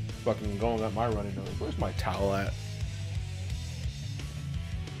fucking going up my runny nose. Where's my towel at?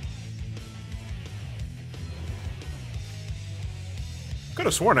 Could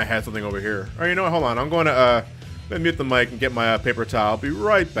have sworn I had something over here. Alright, you know what? Hold on. I'm going to mute the mic and get my paper towel. I'll be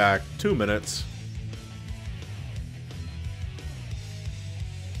right back. 2 minutes.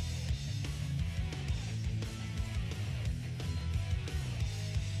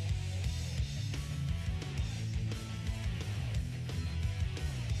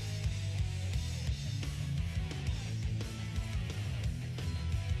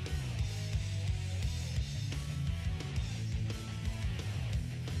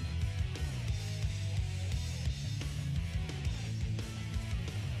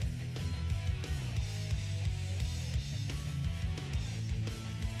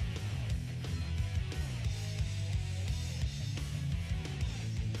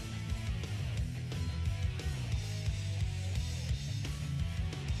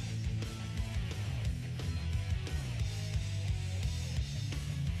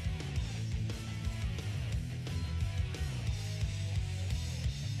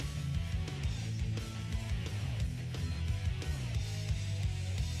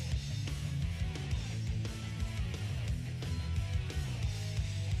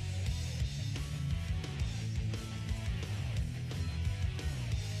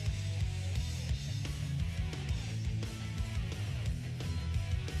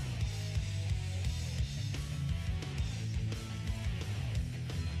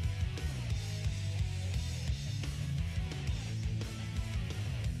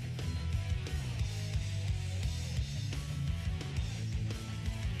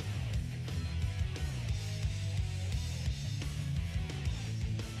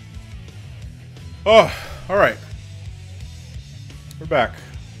 Oh, alright. We're back.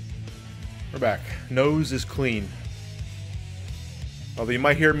 We're back. Nose is clean. Although you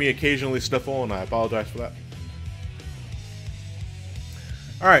might hear me occasionally sniffle, and I apologize for that.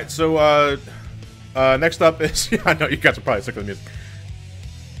 Alright, so, next up is... Yeah, I know you guys are probably sick of the music.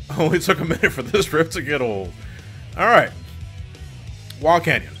 Only took a minute for this rip to get old. Alright. Wild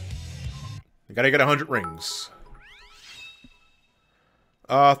Canyon. You gotta get 100 rings.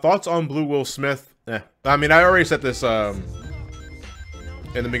 Thoughts on Blue Will Smith? I mean, I already said this, in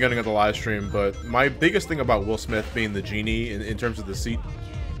the beginning of the live stream, but my biggest thing about Will Smith being the genie in terms of the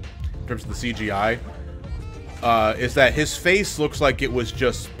CGI, is that his face looks like it was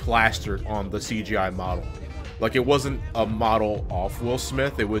just plastered on the CGI model. Like, it wasn't a model off Will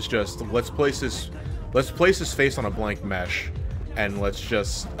Smith. It was just, let's place his face on a blank mesh, and let's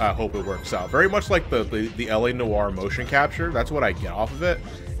just hope it works out. Very much like the LA Noire motion capture. That's what I get off of it,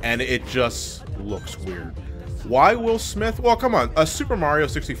 and it just looks weird. Why Will Smith? Well, come on, Super Mario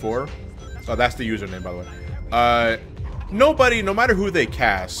 64. Oh, that's the username, by the way. Nobody, no matter who they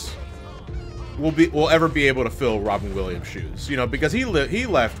cast, will ever be able to fill Robin Williams' shoes. You know, because he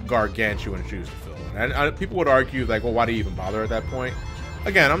left gargantuan shoes to fill. And people would argue, like, well, why do you even bother at that point?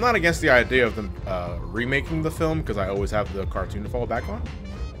 Again, I'm not against the idea of them remaking the film, because I always have the cartoon to fall back on.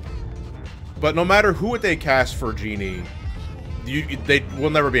 But no matter who they cast for Genie, they will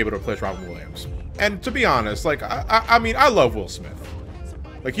never be able to replace Robin Williams. And to be honest, like, I mean, I love Will Smith.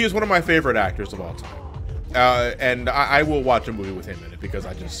 Like, he is one of my favorite actors of all time. And I will watch a movie with him in it, because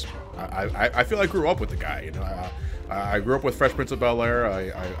I feel I grew up with the guy, you know. I grew up with Fresh Prince of Bel-Air.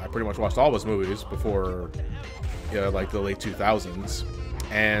 I pretty much watched all his movies before, like, the late 2000s.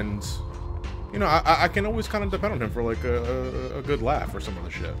 And, you know, I can always kind of depend on him for, like, a good laugh or some other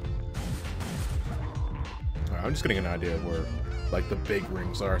shit. Alright, I'm just getting an idea of where, like, the big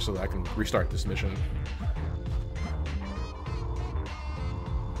rings are so that I can restart this mission.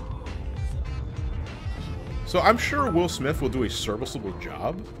 So I'm sure Will Smith will do a serviceable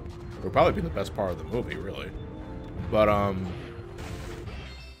job. It'll probably be the best part of the movie, really. But, I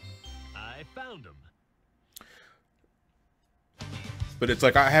found him. But it's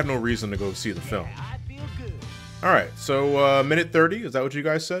like, I have no reason to go see the film. I feel good. Alright, so, minute 30, is that what you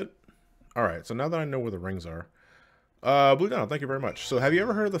guys said? Alright, so now that I know where the rings are. Blue Down, thank you very much. So, have you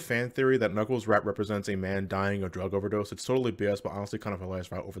ever heard of the fan theory that Knuckles' rap represents a man dying of drug overdose? It's totally BS, but honestly kind of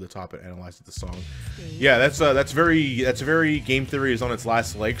hilarious right over the top and analyzed the song. Yeah, that's very game theory is on its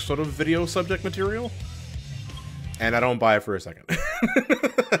last leg sort of video subject material. And I don't buy it for a second.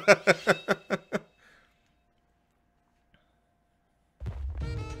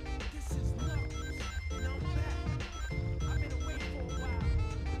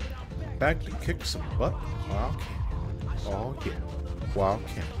 Back to kick some butt. Wow, oh yeah. Wow,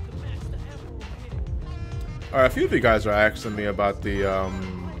 can. Alright, a few of you guys are asking me about the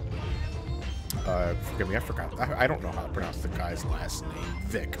forgive me, I forgot. I don't know how to pronounce the guy's last name,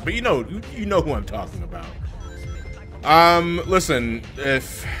 Vic. But you know who I'm talking about. Listen,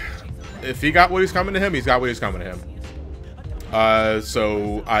 if he got what he's coming to him, he's got what he's coming to him.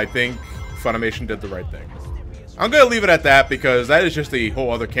 So I think Funimation did the right thing. I'm gonna leave it at that, because that is just a whole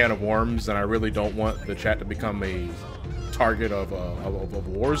other can of worms, and I really don't want the chat to become a target of a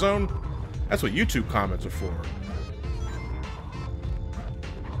war zone. That's what YouTube comments are for.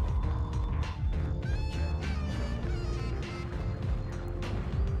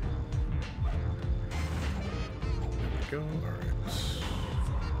 There we go. Alright.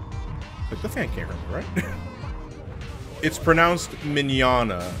 Like, the fan can't hear me, right? It's pronounced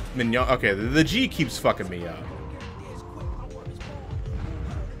Mignana. Okay, the G keeps fucking me up.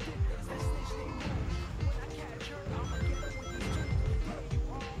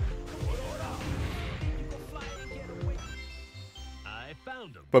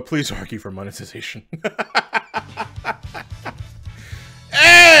 But please argue for monetization.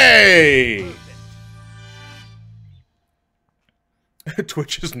 Hey!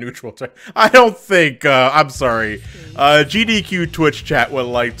 Twitch is neutral. I don't think, I'm sorry. GDQ Twitch chat would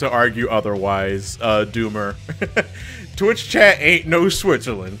like to argue otherwise, Doomer. Twitch chat ain't no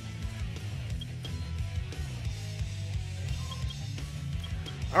Switzerland.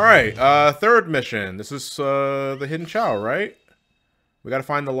 Alright, third mission. This is, the Hidden Chow, right? We gotta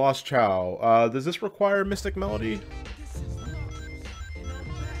find the Lost Chow. Does this require Mystic Melody?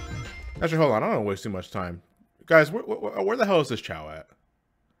 Actually, hold on. I don't want to waste too much time. Guys, where the hell is this Chow at?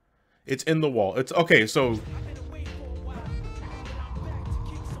 It's in the wall. It's okay, so...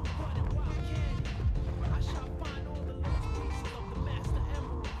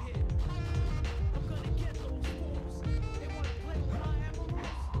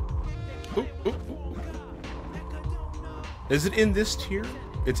 Ooh, ooh, ooh. Is it in this tier?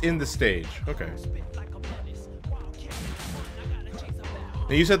 It's in the stage. Okay.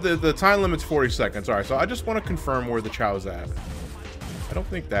 And you said the time limit's 40 seconds. Alright, so I just want to confirm where the chow's at. I don't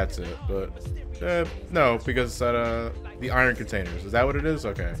think that's it, but... no, because that, the iron containers. Is that what it is?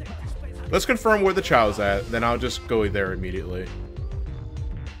 Okay. Let's confirm where the chow's at, then I'll just go there immediately.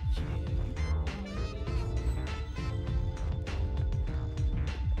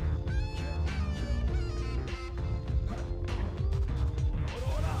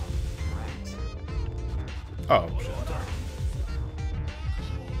 Oh, shit.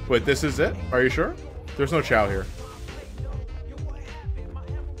 Wait, this is it? Are you sure? There's no chow here.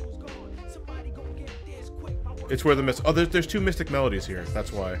 It's where the oh, there's two mystic melodies here.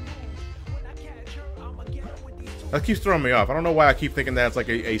 That's why. That keeps throwing me off. I don't know why I keep thinking that it's like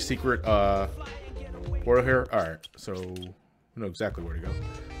a secret portal here. Alright, so I know exactly where to go.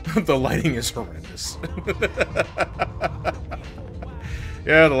 The lighting is horrendous.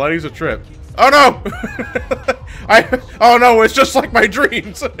 Yeah, the lighting's a trip. Oh no! Oh no, it's just like my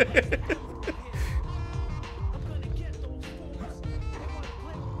dreams!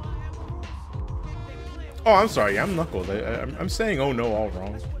 Oh, I'm sorry, I'm Knuckled. I'm saying oh no all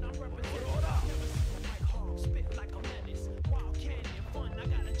wrong.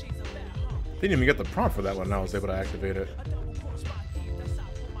 Didn't even get the prompt for that one, and I was able to activate it.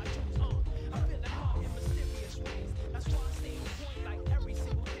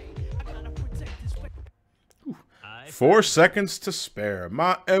 Ooh. 4 seconds to spare.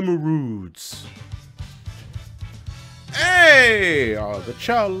 My emeralds. Hey! Oh, the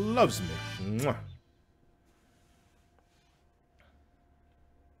child loves me. Mwah.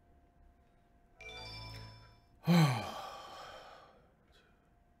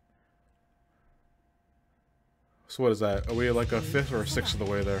 So what is that? Are we like a 5th or a 6th of the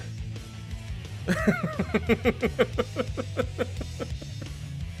way there?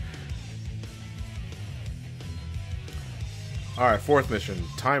 Alright, 4th mission.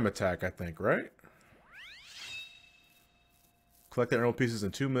 Time attack, I think, right? Collect the emerald pieces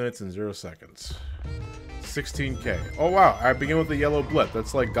in 2 minutes and 0 seconds. 16k. Oh wow, I begin with the yellow blip.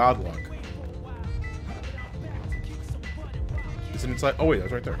 That's like god luck. Is it inside? Oh wait,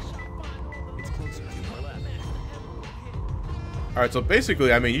 that's right there. Alright, so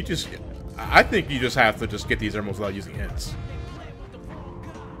basically, I mean, I think you just have to just get these emeralds without using hints.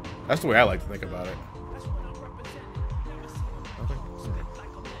 That's the way I like to think about it.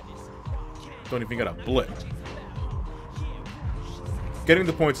 Don't even get a blip. Getting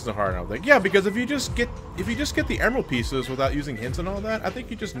the points isn't hard enough. Like, yeah, because if you just get the emerald pieces without using hints and all that, I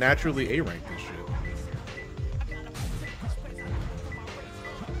think you just naturally A-rank this shit.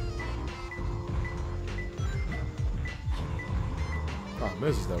 Oh,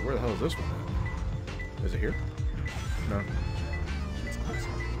 misses that. Where the hell is this one at? Is it here? No.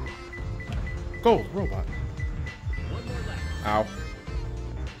 Gold robot. Ow.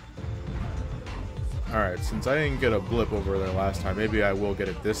 Alright, since I didn't get a blip over there last time, maybe I will get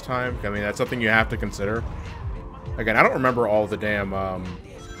it this time. I mean, that's something you have to consider. Again, I don't remember all the damn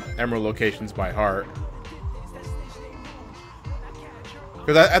emerald locations by heart.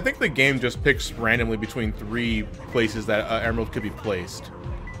 Because I think the game just picks randomly between 3 places that emerald could be placed.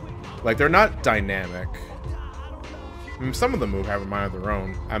 Like, they're not dynamic. I mean, some of them have a mind of their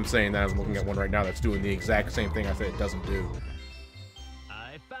own. I'm saying that I'm looking at one right now that's doing the exact same thing I said it doesn't do.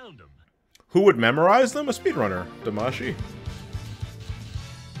 I found them. Who would memorize them? A speedrunner. Damashi.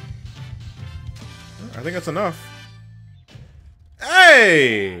 I think that's enough.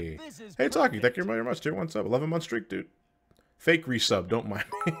 Hey! Hey, Taki, thank you very much. Tier 1 sub. 11-month streak, dude. Fake resub, don't mind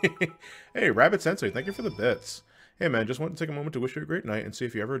me. Hey, Rabbit Sensei, thank you for the bits. Hey, man, just wanted to take a moment to wish you a great night and see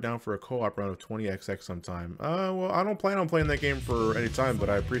if you're ever down for a co-op round of 20XX sometime. Well, I don't plan on playing that game for any time, but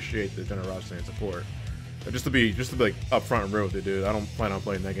I appreciate the generosity and support. Just to be like upfront and real with you, dude, I don't plan on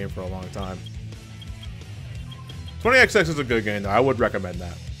playing that game for a long time. 20XX is a good game, though. I would recommend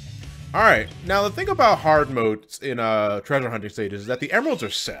that. Alright, now the thing about hard modes in treasure hunting stages is that the emeralds are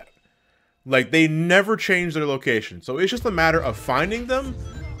set. Like, they never change their location. So it's just a matter of finding them,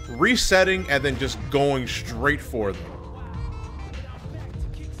 resetting, and then just going straight for them.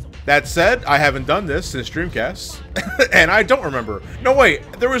 That said, I haven't done this since Dreamcast, and I don't remember. No, wait,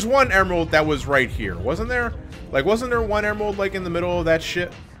 there was one emerald that was right here, wasn't there? Like, wasn't there one emerald, like, in the middle of that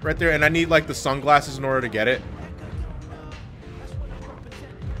shit right there? And I need, like, the sunglasses in order to get it.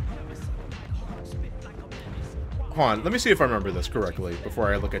 Hold on, let me see if I remember this correctly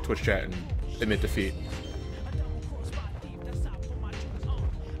before I look at Twitch chat and admit defeat.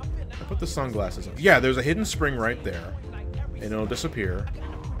 I put the sunglasses on. Yeah, there's a hidden spring right there, and it'll disappear.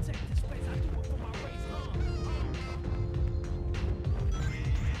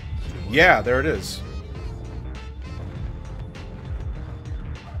 Yeah, there it is.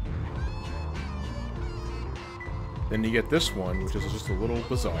 Then you get this one, which is just a little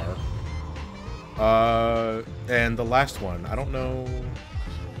bizarre. And the last one, I don't know.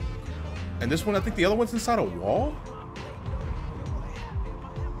 And this one, I think the other one's inside a wall?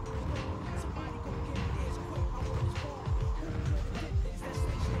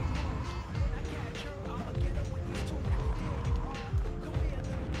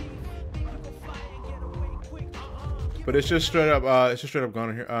 But it's just straight up,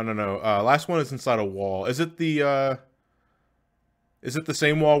 gone here. Oh, no. Last one is inside a wall. Is it the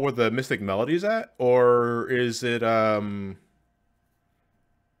same wall where the Mystic Melody's at? Or is it, the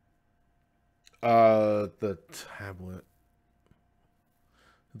tablet?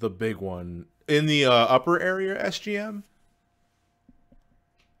 The big one. In the, upper area, SGM?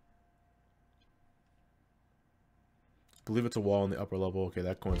 I believe it's a wall in the upper level. Okay,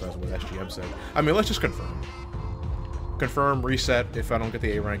 that coincides with what SGM said. I mean, let's just confirm. Confirm, reset if I don't get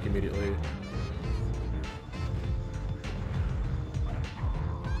the A rank immediately.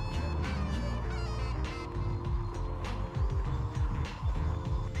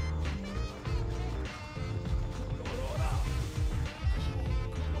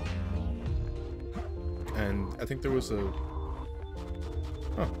 And I think there was a...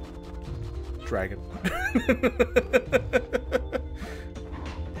 Huh. Dragon.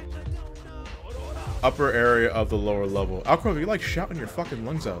 Upper area of the lower level. Alcrove, you like shouting your fucking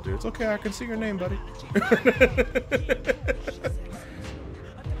lungs out, dude. It's okay, I can see your name, buddy.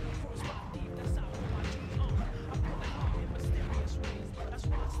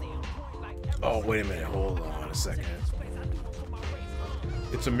 Oh, wait a minute. Hold on a second.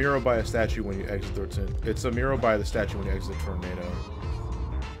 It's a mural by a statue when you exit 13. It's a mural by the statue when you exit Tornado.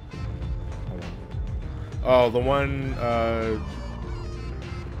 Hold on. Oh, the one,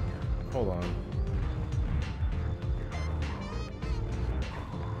 hold on.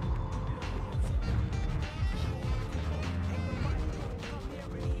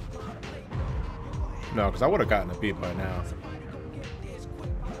 No, because I would have gotten a beat by now.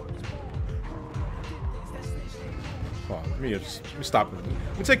 Hold on, let me stop. Let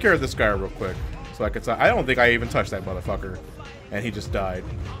me take care of this guy real quick. So I can. I don't think I even touched that motherfucker, and he just died.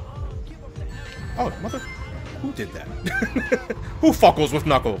 Oh, mother! Who did that? Who fuckles with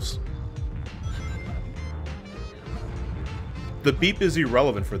Knuckles? The beep is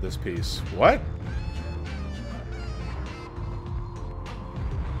irrelevant for this piece. What?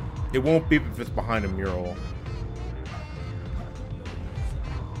 It won't beep if it's behind a mural.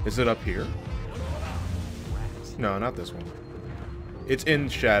 Is it up here? No, not this one. It's in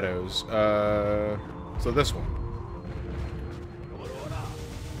shadows. So this one.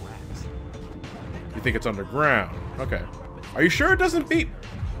 You think it's underground? Okay. Are you sure it doesn't beep?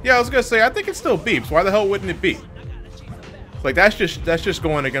 Yeah, I was gonna say I think it still beeps. Why the hell wouldn't it beep? Like that's just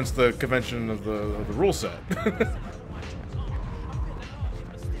going against the convention of the rule set.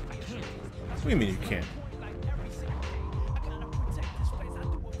 What do you mean you can't?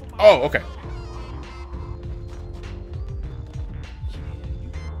 Oh, okay.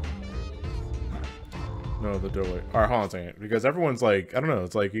 No, the doorway. All right, hold on a second. Because everyone's like, I don't know.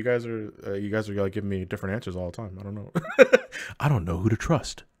 It's like you guys are like giving me different answers all the time. I don't know. I don't know who to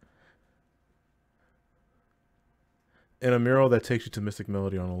trust. In a mural that takes you to Mystic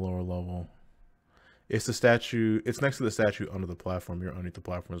Melody on a lower level. It's the statue. It's next to the statue under the platform. You're underneath the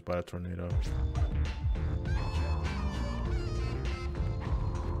platform is by a tornado.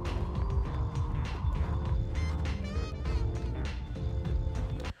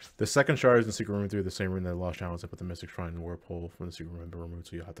 The second shard is in the secret room through the same room that Lost Channel was in, but the Mystic Shrine and Warp Hole from the secret room have been removed,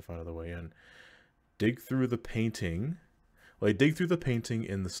 so you'll have to find another way in. Dig through the painting. Like, dig through the painting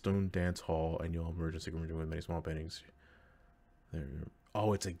in the stone dance hall, and you'll emerge in the secret room with many small paintings. There.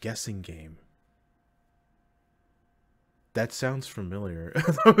 Oh, it's a guessing game. That sounds familiar.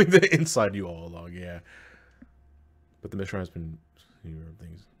 I mean, the inside you all along, yeah. But the Mystic Shrine has been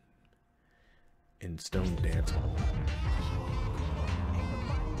things in stone dance hall.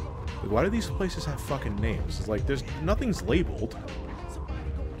 Like, why do these places have fucking names? It's like there's nothing's labeled.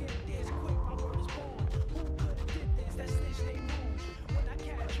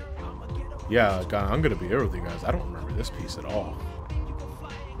 Yeah, God, I'm gonna be here with you guys. I don't remember this piece at all.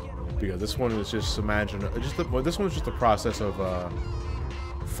 Because this one is just this one is just the process of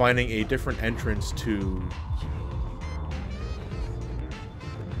finding a different entrance to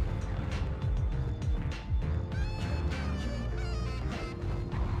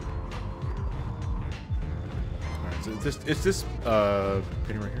Is this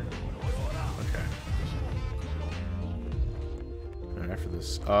painting right here? Okay. Alright, after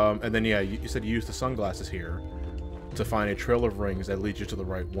this. And then, yeah, you said you use the sunglasses here to find a trail of rings that leads you to the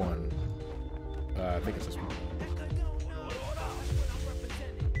right one. I think it's this one.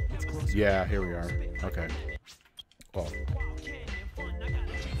 Yeah, here we are. Okay. Well,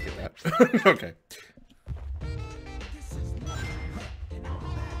 get that. Okay.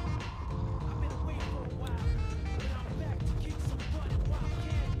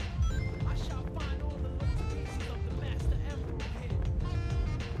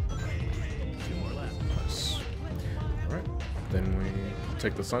 Alright. Then we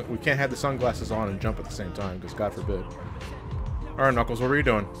take the sun. We can't have the sunglasses on and jump at the same time, because God forbid. Alright, Knuckles, what were you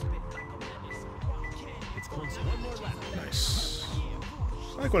doing? Nice.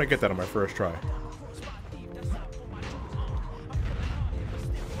 I like when I get that on my first try.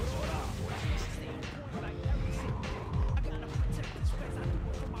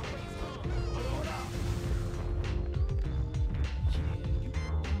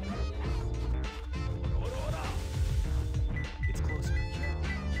 It's closer.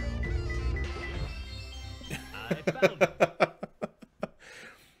 I found it.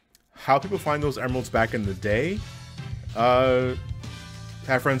 How people find those emeralds back in the day?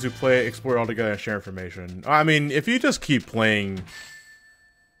 Have friends who play, explore all together, and share information. I mean, if you just keep playing,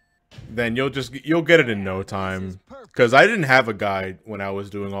 then you'll get it in no time. Because I didn't have a guide when I was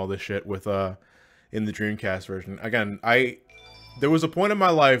doing all this shit with in the Dreamcast version. Again, there was a point in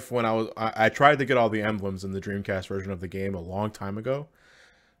my life when I tried to get all the emblems in the Dreamcast version of the game a long time ago,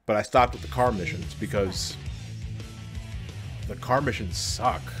 but I stopped with the car missions because the car missions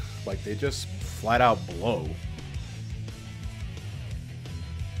suck. Like, they just flat out blow.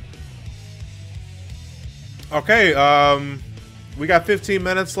 Okay, we got 15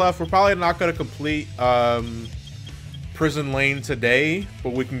 minutes left. We're probably not going to complete Prison Lane today,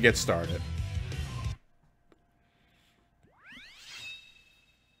 but we can get started.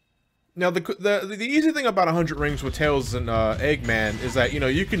 Now, the easy thing about 100 rings with Tails and Eggman is that, you know,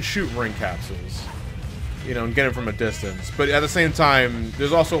 you can shoot ring capsules, you know, and get them from a distance. But at the same time,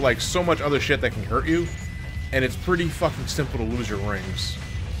 there's also, like, so much other shit that can hurt you, and it's pretty fucking simple to lose your rings.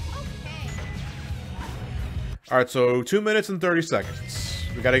 Alright, so 2 minutes and 30 seconds.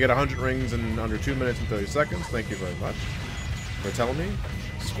 We gotta get 100 rings in under 2 minutes and 30 seconds. Thank you very much for telling me.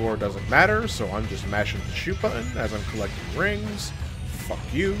 Score doesn't matter, so I'm just mashing the shoot button as I'm collecting rings. Fuck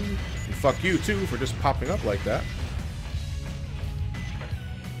you. And fuck you, too, for just popping up like that.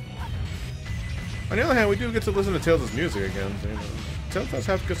 On the other hand, we do get to listen to Tails' music again. So, you know, Tails does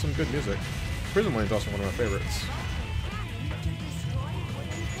have some good music. Prison Lane's also one of my favorites.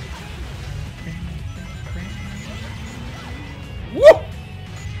 Woo!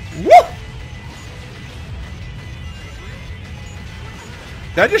 Woo!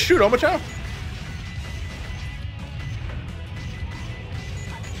 Did I just shoot Omochao?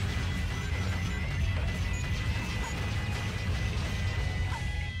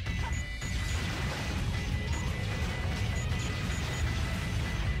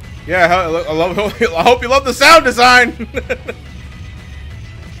 Yeah, I hope you love the sound design.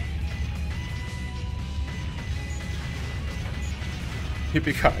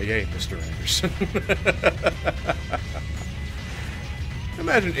 Yippee-ki-yay, Mr. Anderson.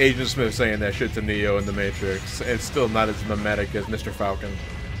 Imagine Agent Smith saying that shit to Neo in The Matrix, and still not as mimetic as Mr. Falcon.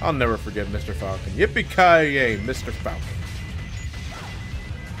 I'll never forget Mr. Falcon. Yippee-ki-yay, Mr. Falcon.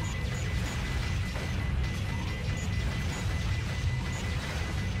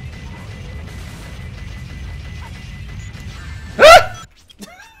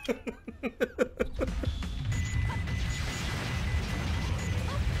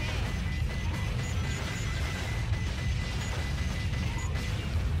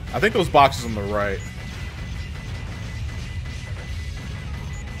 I think those boxes on the right.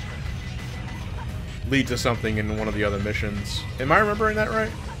 Lead to something in one of the other missions. Am I remembering that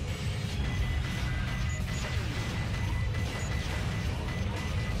right?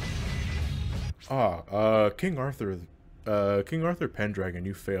 King Arthur Pendragon,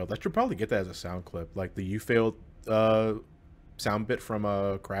 you failed. I should probably get that as a sound clip. Like the you failed sound bit from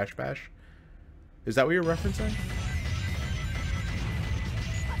Crash Bash. Is that what you're referencing?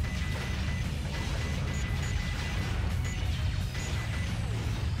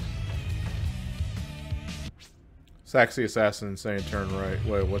 Saxy Assassin saying turn right.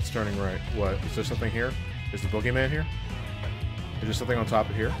 Wait, what's turning right? What? Is there something here? Is the boogeyman here? Is there something on top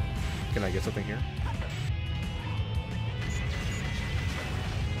of here? Can I get something here?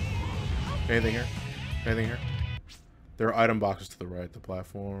 Anything here? Anything here? There are item boxes to the right. The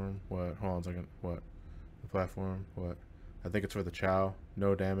platform. What? Hold on a second. What? The platform. What? I think it's for the Chow.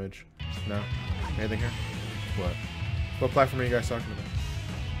 No damage. No? Anything here? What? What platform are you guys talking about?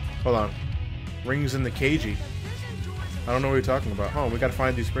 Hold on. Rings in the cagey. I don't know what you're talking about. Oh, we gotta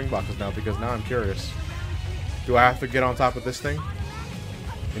find these spring boxes now because now I'm curious. Do I have to get on top of this thing?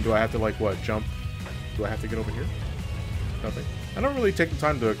 And do I have to, like, what, jump? Do I have to get over here? Nothing. I don't really take the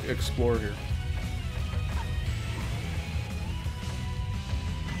time to explore here.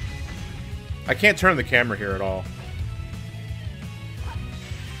 I can't turn the camera here at all.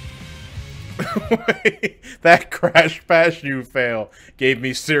 Wait, that crash pass you fail gave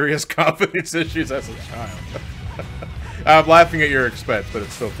me serious confidence issues as a child. I'm laughing at your expense, but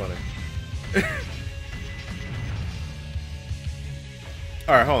it's still funny.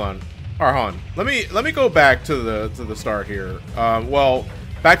 All right, hold on. All right, hold on. Let me go back to the start here. Well,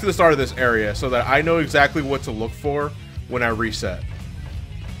 back to the start of this area so that I know exactly what to look for when I reset.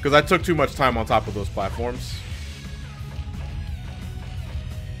 Because I took too much time on top of those platforms.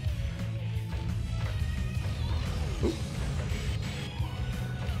 Oop.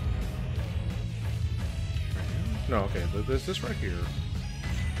 No, okay. There's this right here.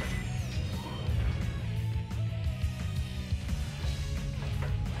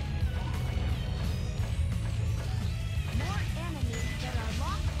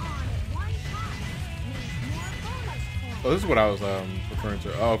 Oh, this is what I was referring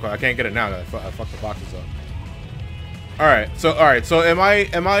to. Oh, okay. I can't get it now. I fucked the boxes up. All right. So am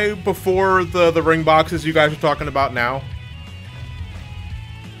I before the ring boxes you guys are talking about now?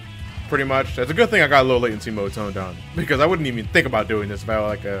 Pretty much. It's a good thing I got low latency mode toned down because I wouldn't even think about doing this if I had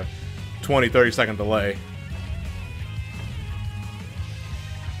like a 20-30 second delay.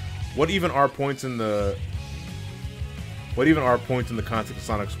 What even are points in the context of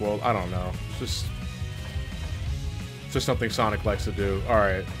Sonic's world? I don't know. It's just something Sonic likes to do.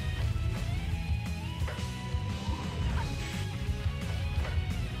 Alright.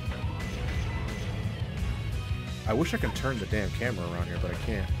 I wish I could turn the damn camera around here, but I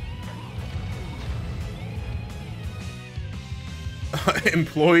can't.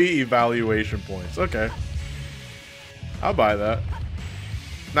 Employee evaluation points. Okay. I'll buy that.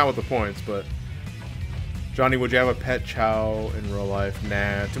 Not with the points, but... Johnny, would you have a pet chow in real life?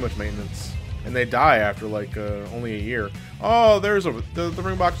 Nah, too much maintenance. And they die after, like, only a year. Oh, there's the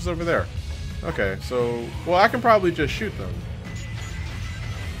ring box is over there. Okay, so... Well, I can probably just shoot them. Is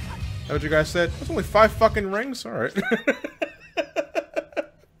that what you guys said? There's only 5 fucking rings? Alright.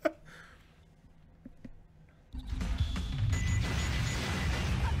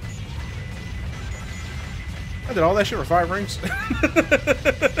 I did all that shit for 5 rings?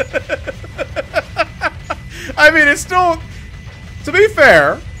 I mean, it's still... To be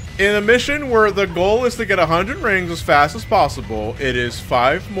fair... In a mission where the goal is to get 100 rings as fast as possible, it is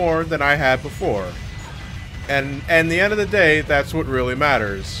 5 more than I had before. And at the end of the day, that's what really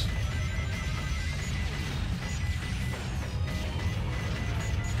matters.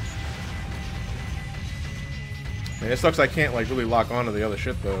 Man, it sucks I can't like really lock onto the other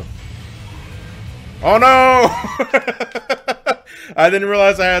shit though. Oh no! I didn't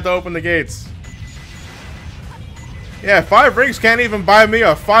realize I had to open the gates. Yeah, 5 rings can't even buy me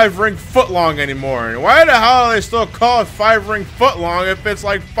a 5-ring footlong anymore. And why the hell do they still call it 5-ring footlong if it's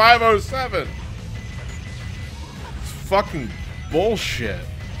like 507? It's fucking bullshit.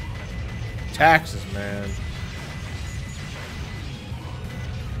 Taxes, man.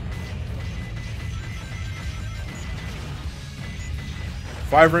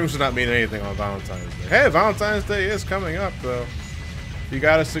 Five rings does not mean anything on Valentine's Day. Hey, Valentine's Day is coming up, though. You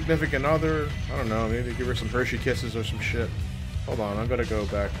got a significant other? I don't know, maybe give her some Hershey Kisses or some shit. Hold on, I'm gonna go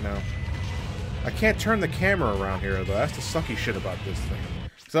back now. I can't turn the camera around here, though. That's the sucky shit about this thing.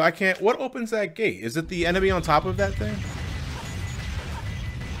 So I can't... What opens that gate? Is it the enemy on top of that thing?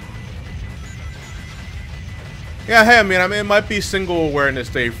 Yeah, hey, I mean, it might be single awareness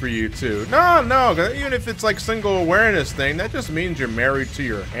day for you, too. No, even if it's like single awareness thing, that just means you're married to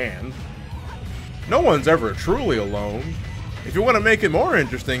your hand. No one's ever truly alone. If you want to make it more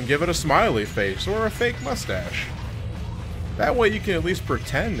interesting, give it a smiley face or a fake mustache. That way you can at least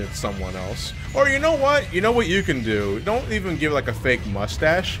pretend it's someone else. Or you know what? You know what you can do? Don't even give like a fake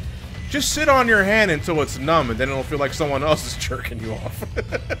mustache. Just sit on your hand until it's numb and then it'll feel like someone else is jerking you off.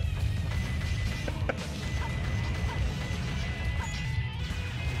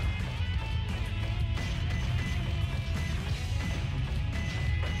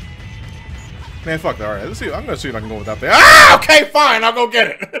 Man, fuck that. Alright, let's see. I'm gonna see if I can go without that. Ah! Okay, fine. I'll go get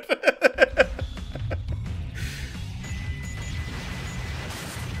it.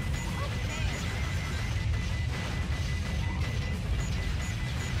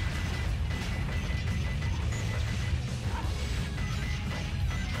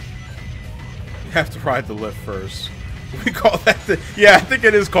 You have to ride the lift first. We call that the... Yeah, I think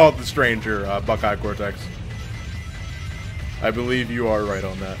it is called the Stranger, Buckeye Cortex. I believe you are right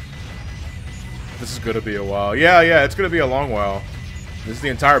on that. This is going to be a while. Yeah, it's going to be a long while. This is the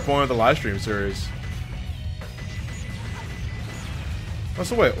entire point of the live stream series. Oh,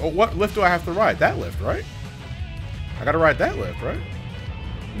 so wait, what lift do I have to ride? That lift, right? I gotta ride that lift, right?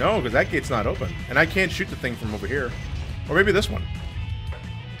 No, because that gate's not open. And I can't shoot the thing from over here. Or maybe this one.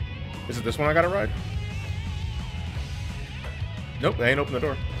 Is it this one I gotta ride? Nope, they ain't open the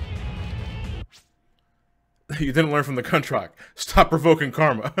door. You didn't learn from the contract. Stop provoking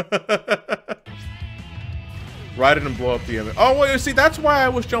karma. Ride it and blow up the image. Oh, wait, see, that's why I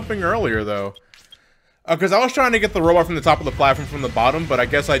was jumping earlier, though. Because I was trying to get the robot from the top of the platform from the bottom, but I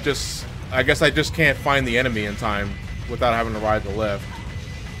guess I just can't find the enemy in time without having to ride the lift.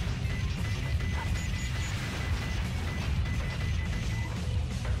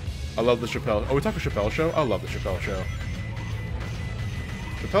 I love the Chappelle. Oh, we talking Chappelle Show? I love the Chappelle Show.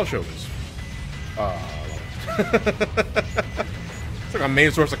 Chappelle Show is... I love it. It's like a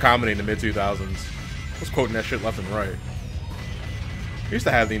main source of comedy in the mid-2000s. I was quoting that shit left and right. I used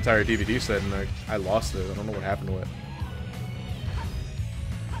to have the entire DVD set, and I lost it. I don't know what happened to it.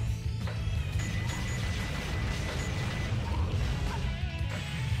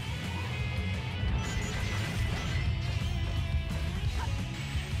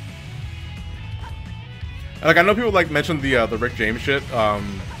 Like, I know people like mentioned the Rick James shit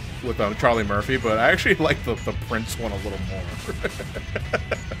with Charlie Murphy, but I actually like the Prince one a little more.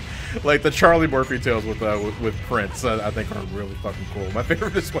 Like the Charlie Murphy tales with Prince, I think are really fucking cool. My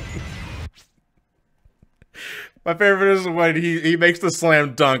favorite is when he makes the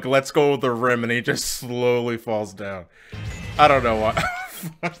slam dunk, lets go of the rim, and he just slowly falls down. I don't know why.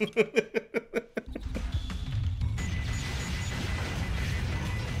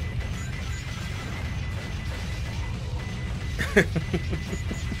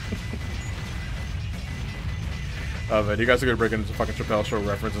 Oh man, you guys are gonna break into fucking Chappelle Show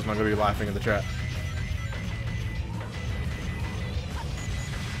references, and I'm gonna be laughing in the chat.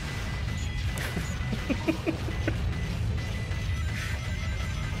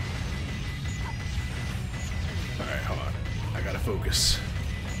 Alright, hold on. I gotta focus.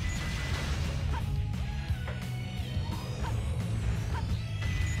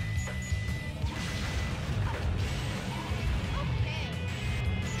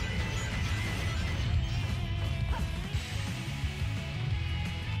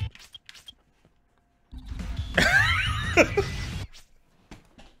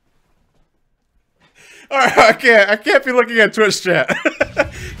 Alright, I can't be looking at Twitch chat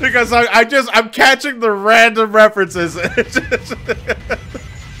because I'm catching the random references.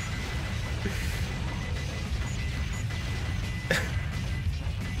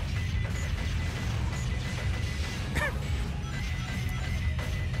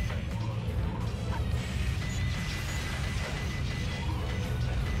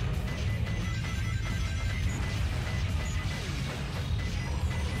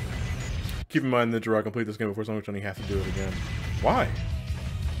 Keep in mind that Gerard complete this game before someone you have to do it again. Why?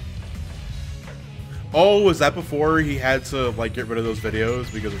 Oh, was that before he had to like get rid of those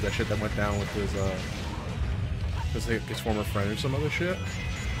videos because of that shit that went down with his former friend or some other shit?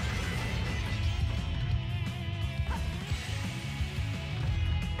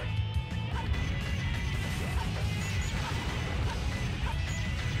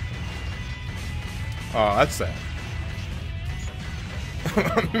 Oh, that's sad.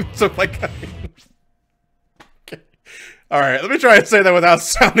 So like, okay. All right, let me try and say that without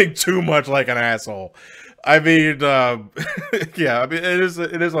sounding too much like an asshole. I mean, yeah, I mean it is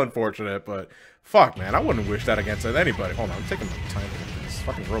unfortunate, but fuck, man, I wouldn't wish that against anybody. Hold on, I'm taking my time to get this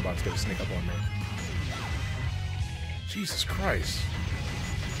fucking robot's gonna sneak up on me. Jesus Christ.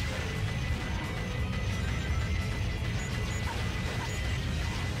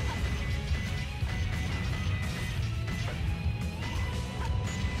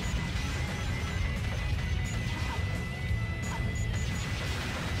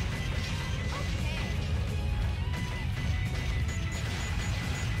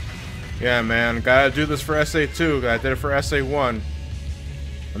 Yeah, man, gotta do this for SA2. I did it for SA1.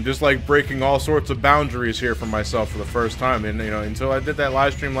 I'm just like breaking all sorts of boundaries here for myself for the first time. And you know, until I did that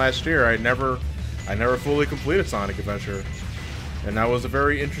live stream last year, I never fully completed Sonic Adventure. And that was a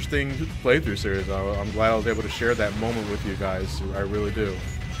very interesting playthrough series. I'm glad I was able to share that moment with you guys. I really do.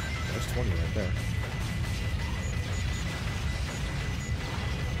 That's 20 right there.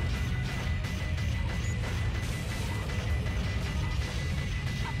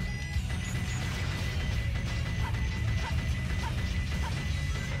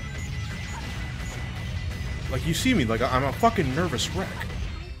 Like, you see me, like, I'm a fucking nervous wreck. I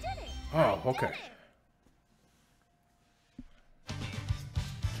did it. Oh, okay.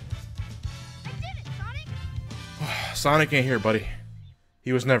 I did it, Sonic. Sonic ain't here, buddy.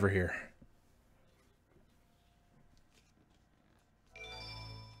 He was never here.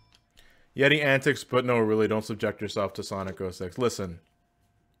 Yeti antics, but no, really, don't subject yourself to Sonic 06. Listen,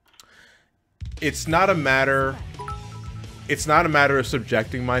 it's not a matter of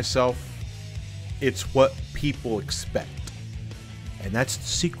subjecting myself. It's what people expect. And that's the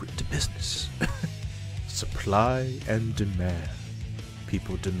secret to business. Supply and demand.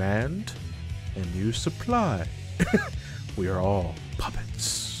 People demand, and you supply. We are all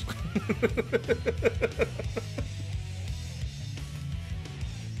puppets.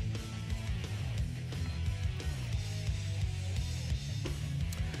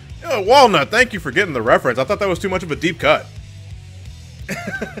 Yo, Walnut, thank you for getting the reference. I thought that was too much of a deep cut.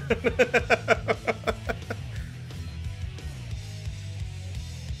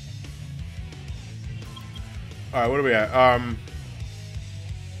 Alright, what are we at?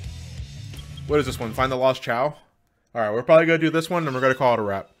 What is this one? Find the Lost Chow? Alright, we're probably gonna do this one, and we're gonna call it a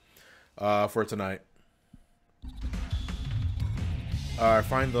wrap for tonight.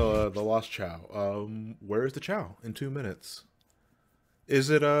 Find the Lost Chow. Where is the Chow? In 2 minutes. Is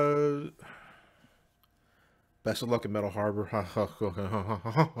it best of luck in Metal Harbor?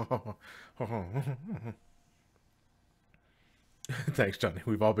 Thanks, Johnny.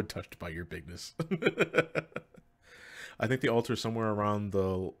 We've all been touched by your bigness. I think the altar is somewhere around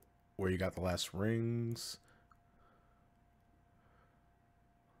the where you got the last rings.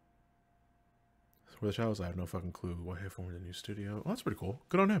 Where the Chow is, I have no fucking clue. What hit formed a new studio? Oh, that's pretty cool.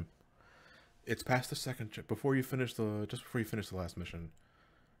 Good on him. It's past the second chip before you finish the last mission.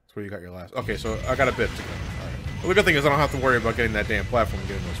 That's where you got your last. Okay, so I got a bit to go. All right. Well, the good thing is I don't have to worry about getting that damn platform and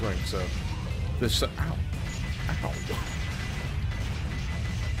getting those rings. So this, ow, ow.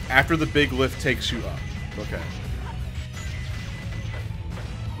 After the big lift takes you up. Okay.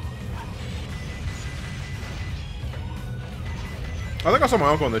 I think I saw my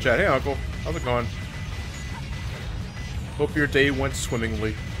uncle in the chat. Hey, Uncle. How's it going? Hope your day went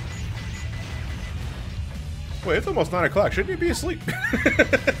swimmingly. Wait, it's almost 9 o'clock. Shouldn't you be asleep?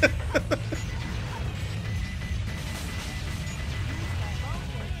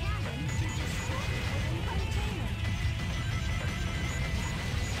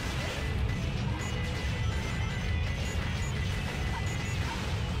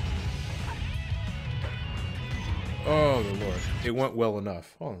 Oh, the Lord. It went well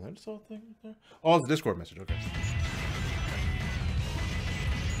enough. Oh, I just saw a thing right there. Oh, it's a Discord message. Okay.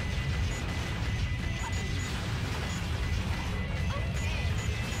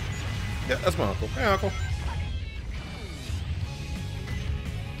 Yeah, that's my uncle. Hey, Uncle.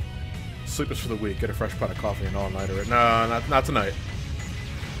 Sleepers for the week. Get a fresh pot of coffee and all-nighter. No, not tonight.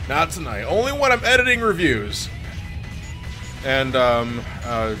 Not tonight. Only when I'm editing reviews. And,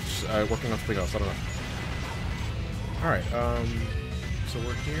 just, working on something else. I don't know. Alright, so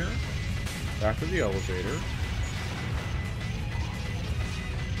we're here. Back to the elevator.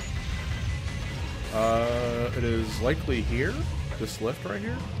 It is likely here. This lift right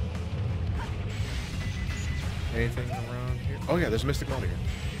here. Anything around here? Oh yeah, there's a Mystic Melody here.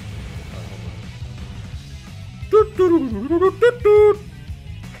 There's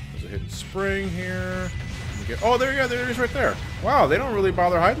a hidden spring here. Oh, there it is right there. Wow, they don't really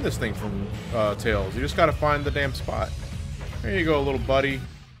bother hiding this thing from Tails. You just gotta find the damn spot. There you go, little buddy.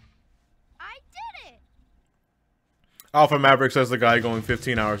 I did it. Alpha Maverick says the guy going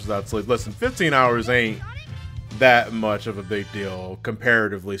 15 hours without sleep. Listen, 15 hours ain't that much of a big deal,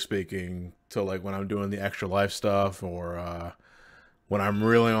 comparatively speaking, to like when I'm doing the extra life stuff or when I'm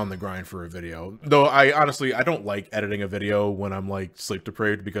really on the grind for a video. Though I honestly don't like editing a video when I'm like sleep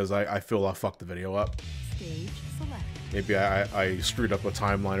deprived because I feel I'll fuck the video up. Stage select. Maybe I screwed up a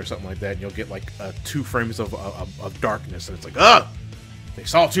timeline or something like that, and you'll get like 2 frames of darkness, and it's like, ugh, they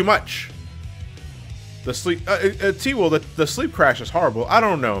saw too much. The sleep, T-Will, the sleep crash is horrible. I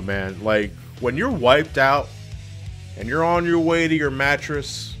don't know, man. Like when you're wiped out and you're on your way to your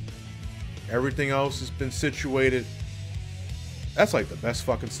mattress, everything else has been situated. That's like the best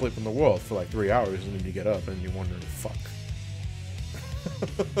fucking sleep in the world for like 3 hours, and then you get up and you're wondering, fuck.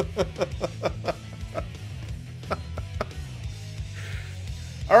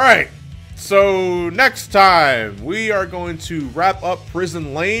 Alright, so next time we are going to wrap up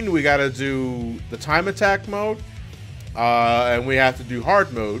Prison Lane. We gotta do the time attack mode, and we have to do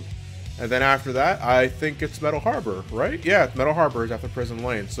hard mode. And then after that, I think it's Metal Harbor, right? Yeah, Metal Harbor is after Prison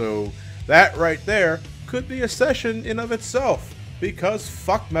Lane. So that right there could be a session in of itself. Because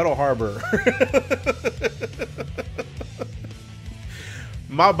fuck Metal Harbor.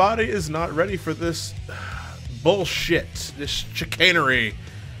 My body is not ready for this bullshit, this chicanery.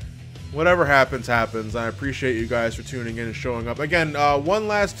 Whatever happens, happens. I appreciate you guys for tuning in and showing up. Again, one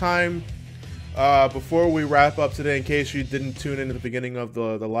last time before we wrap up today, in case you didn't tune in at the beginning of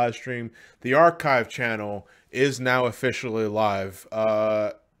the live stream, the archive channel is now officially live.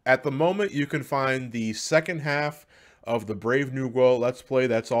 At the moment, you can find the second half of the Brave New World Let's Play.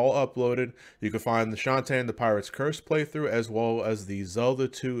 That's all uploaded. You can find the Shantae and the Pirate's Curse playthrough, as well as the Zelda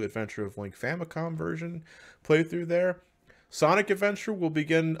 2 Adventure of Link Famicom version playthrough there. Sonic Adventure will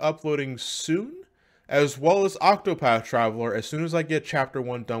begin uploading soon, as well as Octopath Traveler as soon as I get Chapter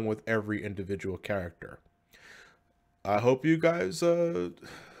 1 done with every individual character. I hope you guys, that's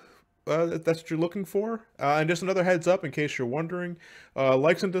what you're looking for. And just another heads up, in case you're wondering,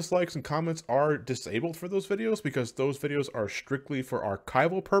 likes and dislikes and comments are disabled for those videos because those videos are strictly for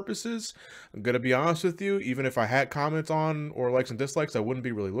archival purposes. I'm going to be honest with you, even if I had comments on or likes and dislikes, I wouldn't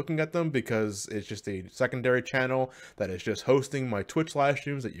be really looking at them because it's just a secondary channel that is just hosting my Twitch live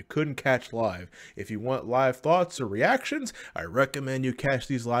streams that you couldn't catch live. If you want live thoughts or reactions, I recommend you catch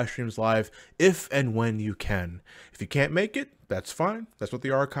these live streams live if and when you can. If you can't make it, that's fine. That's what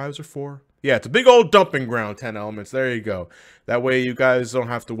the archives are for. Yeah, it's a big old dumping ground, 10 Elements. There you go. That way you guys don't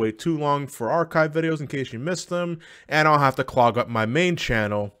have to wait too long for archive videos in case you missed them. And I'll have to clog up my main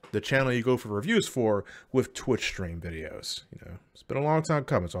channel, the channel you go for reviews for, with Twitch stream videos. You know, it's been a long time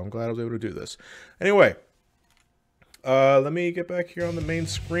coming, so I'm glad I was able to do this. Anyway, let me get back here on the main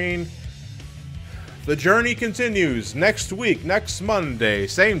screen. The journey continues next week, next Monday,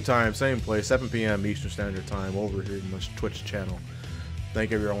 same time, same place, 7 p.m. Eastern Standard Time over here in this Twitch channel.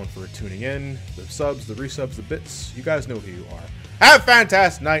 Thank everyone for tuning in, the subs, the resubs, the bits. You guys know who you are. Have a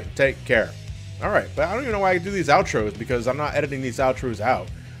fantastic night. Take care. All right, but I don't even know why I do these outros because I'm not editing these outros out.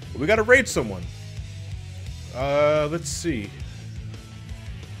 But we got to raid someone. Let's see.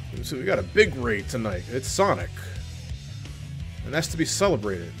 So we got a big raid tonight. It's Sonic. And that's to be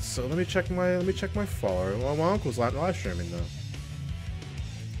celebrated. So let me check my follower. Well, my uncle's live streaming though.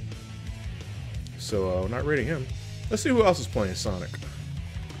 So not rating him. Let's see who else is playing Sonic.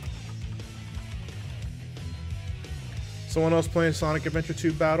 Someone else playing Sonic Adventure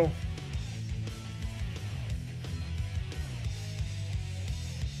 2 Battle?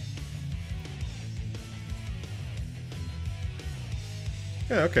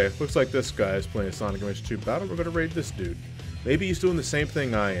 Yeah, okay. Looks like this guy is playing Sonic Adventure 2 Battle. We're gonna raid this dude. Maybe he's doing the same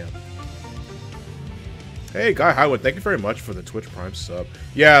thing I am. Hey, Guy Highwood, thank you very much for the Twitch Prime sub.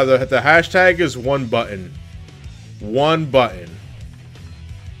 Yeah, the hashtag is one button. One button.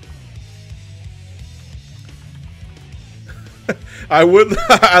 I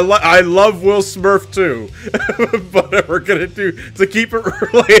love Will Smurf too, but we're gonna do to keep it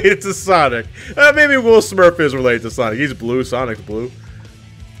related to Sonic. Maybe Will Smurf is related to Sonic. He's blue. Sonic's blue.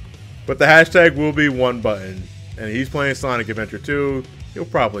 But the hashtag will be one button, and he's playing Sonic Adventure 2. He'll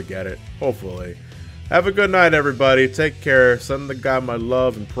probably get it, hopefully. Have a good night, everybody. Take care. Send the guy my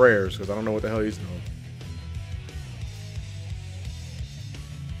love and prayers, because I don't know what the hell he's doing.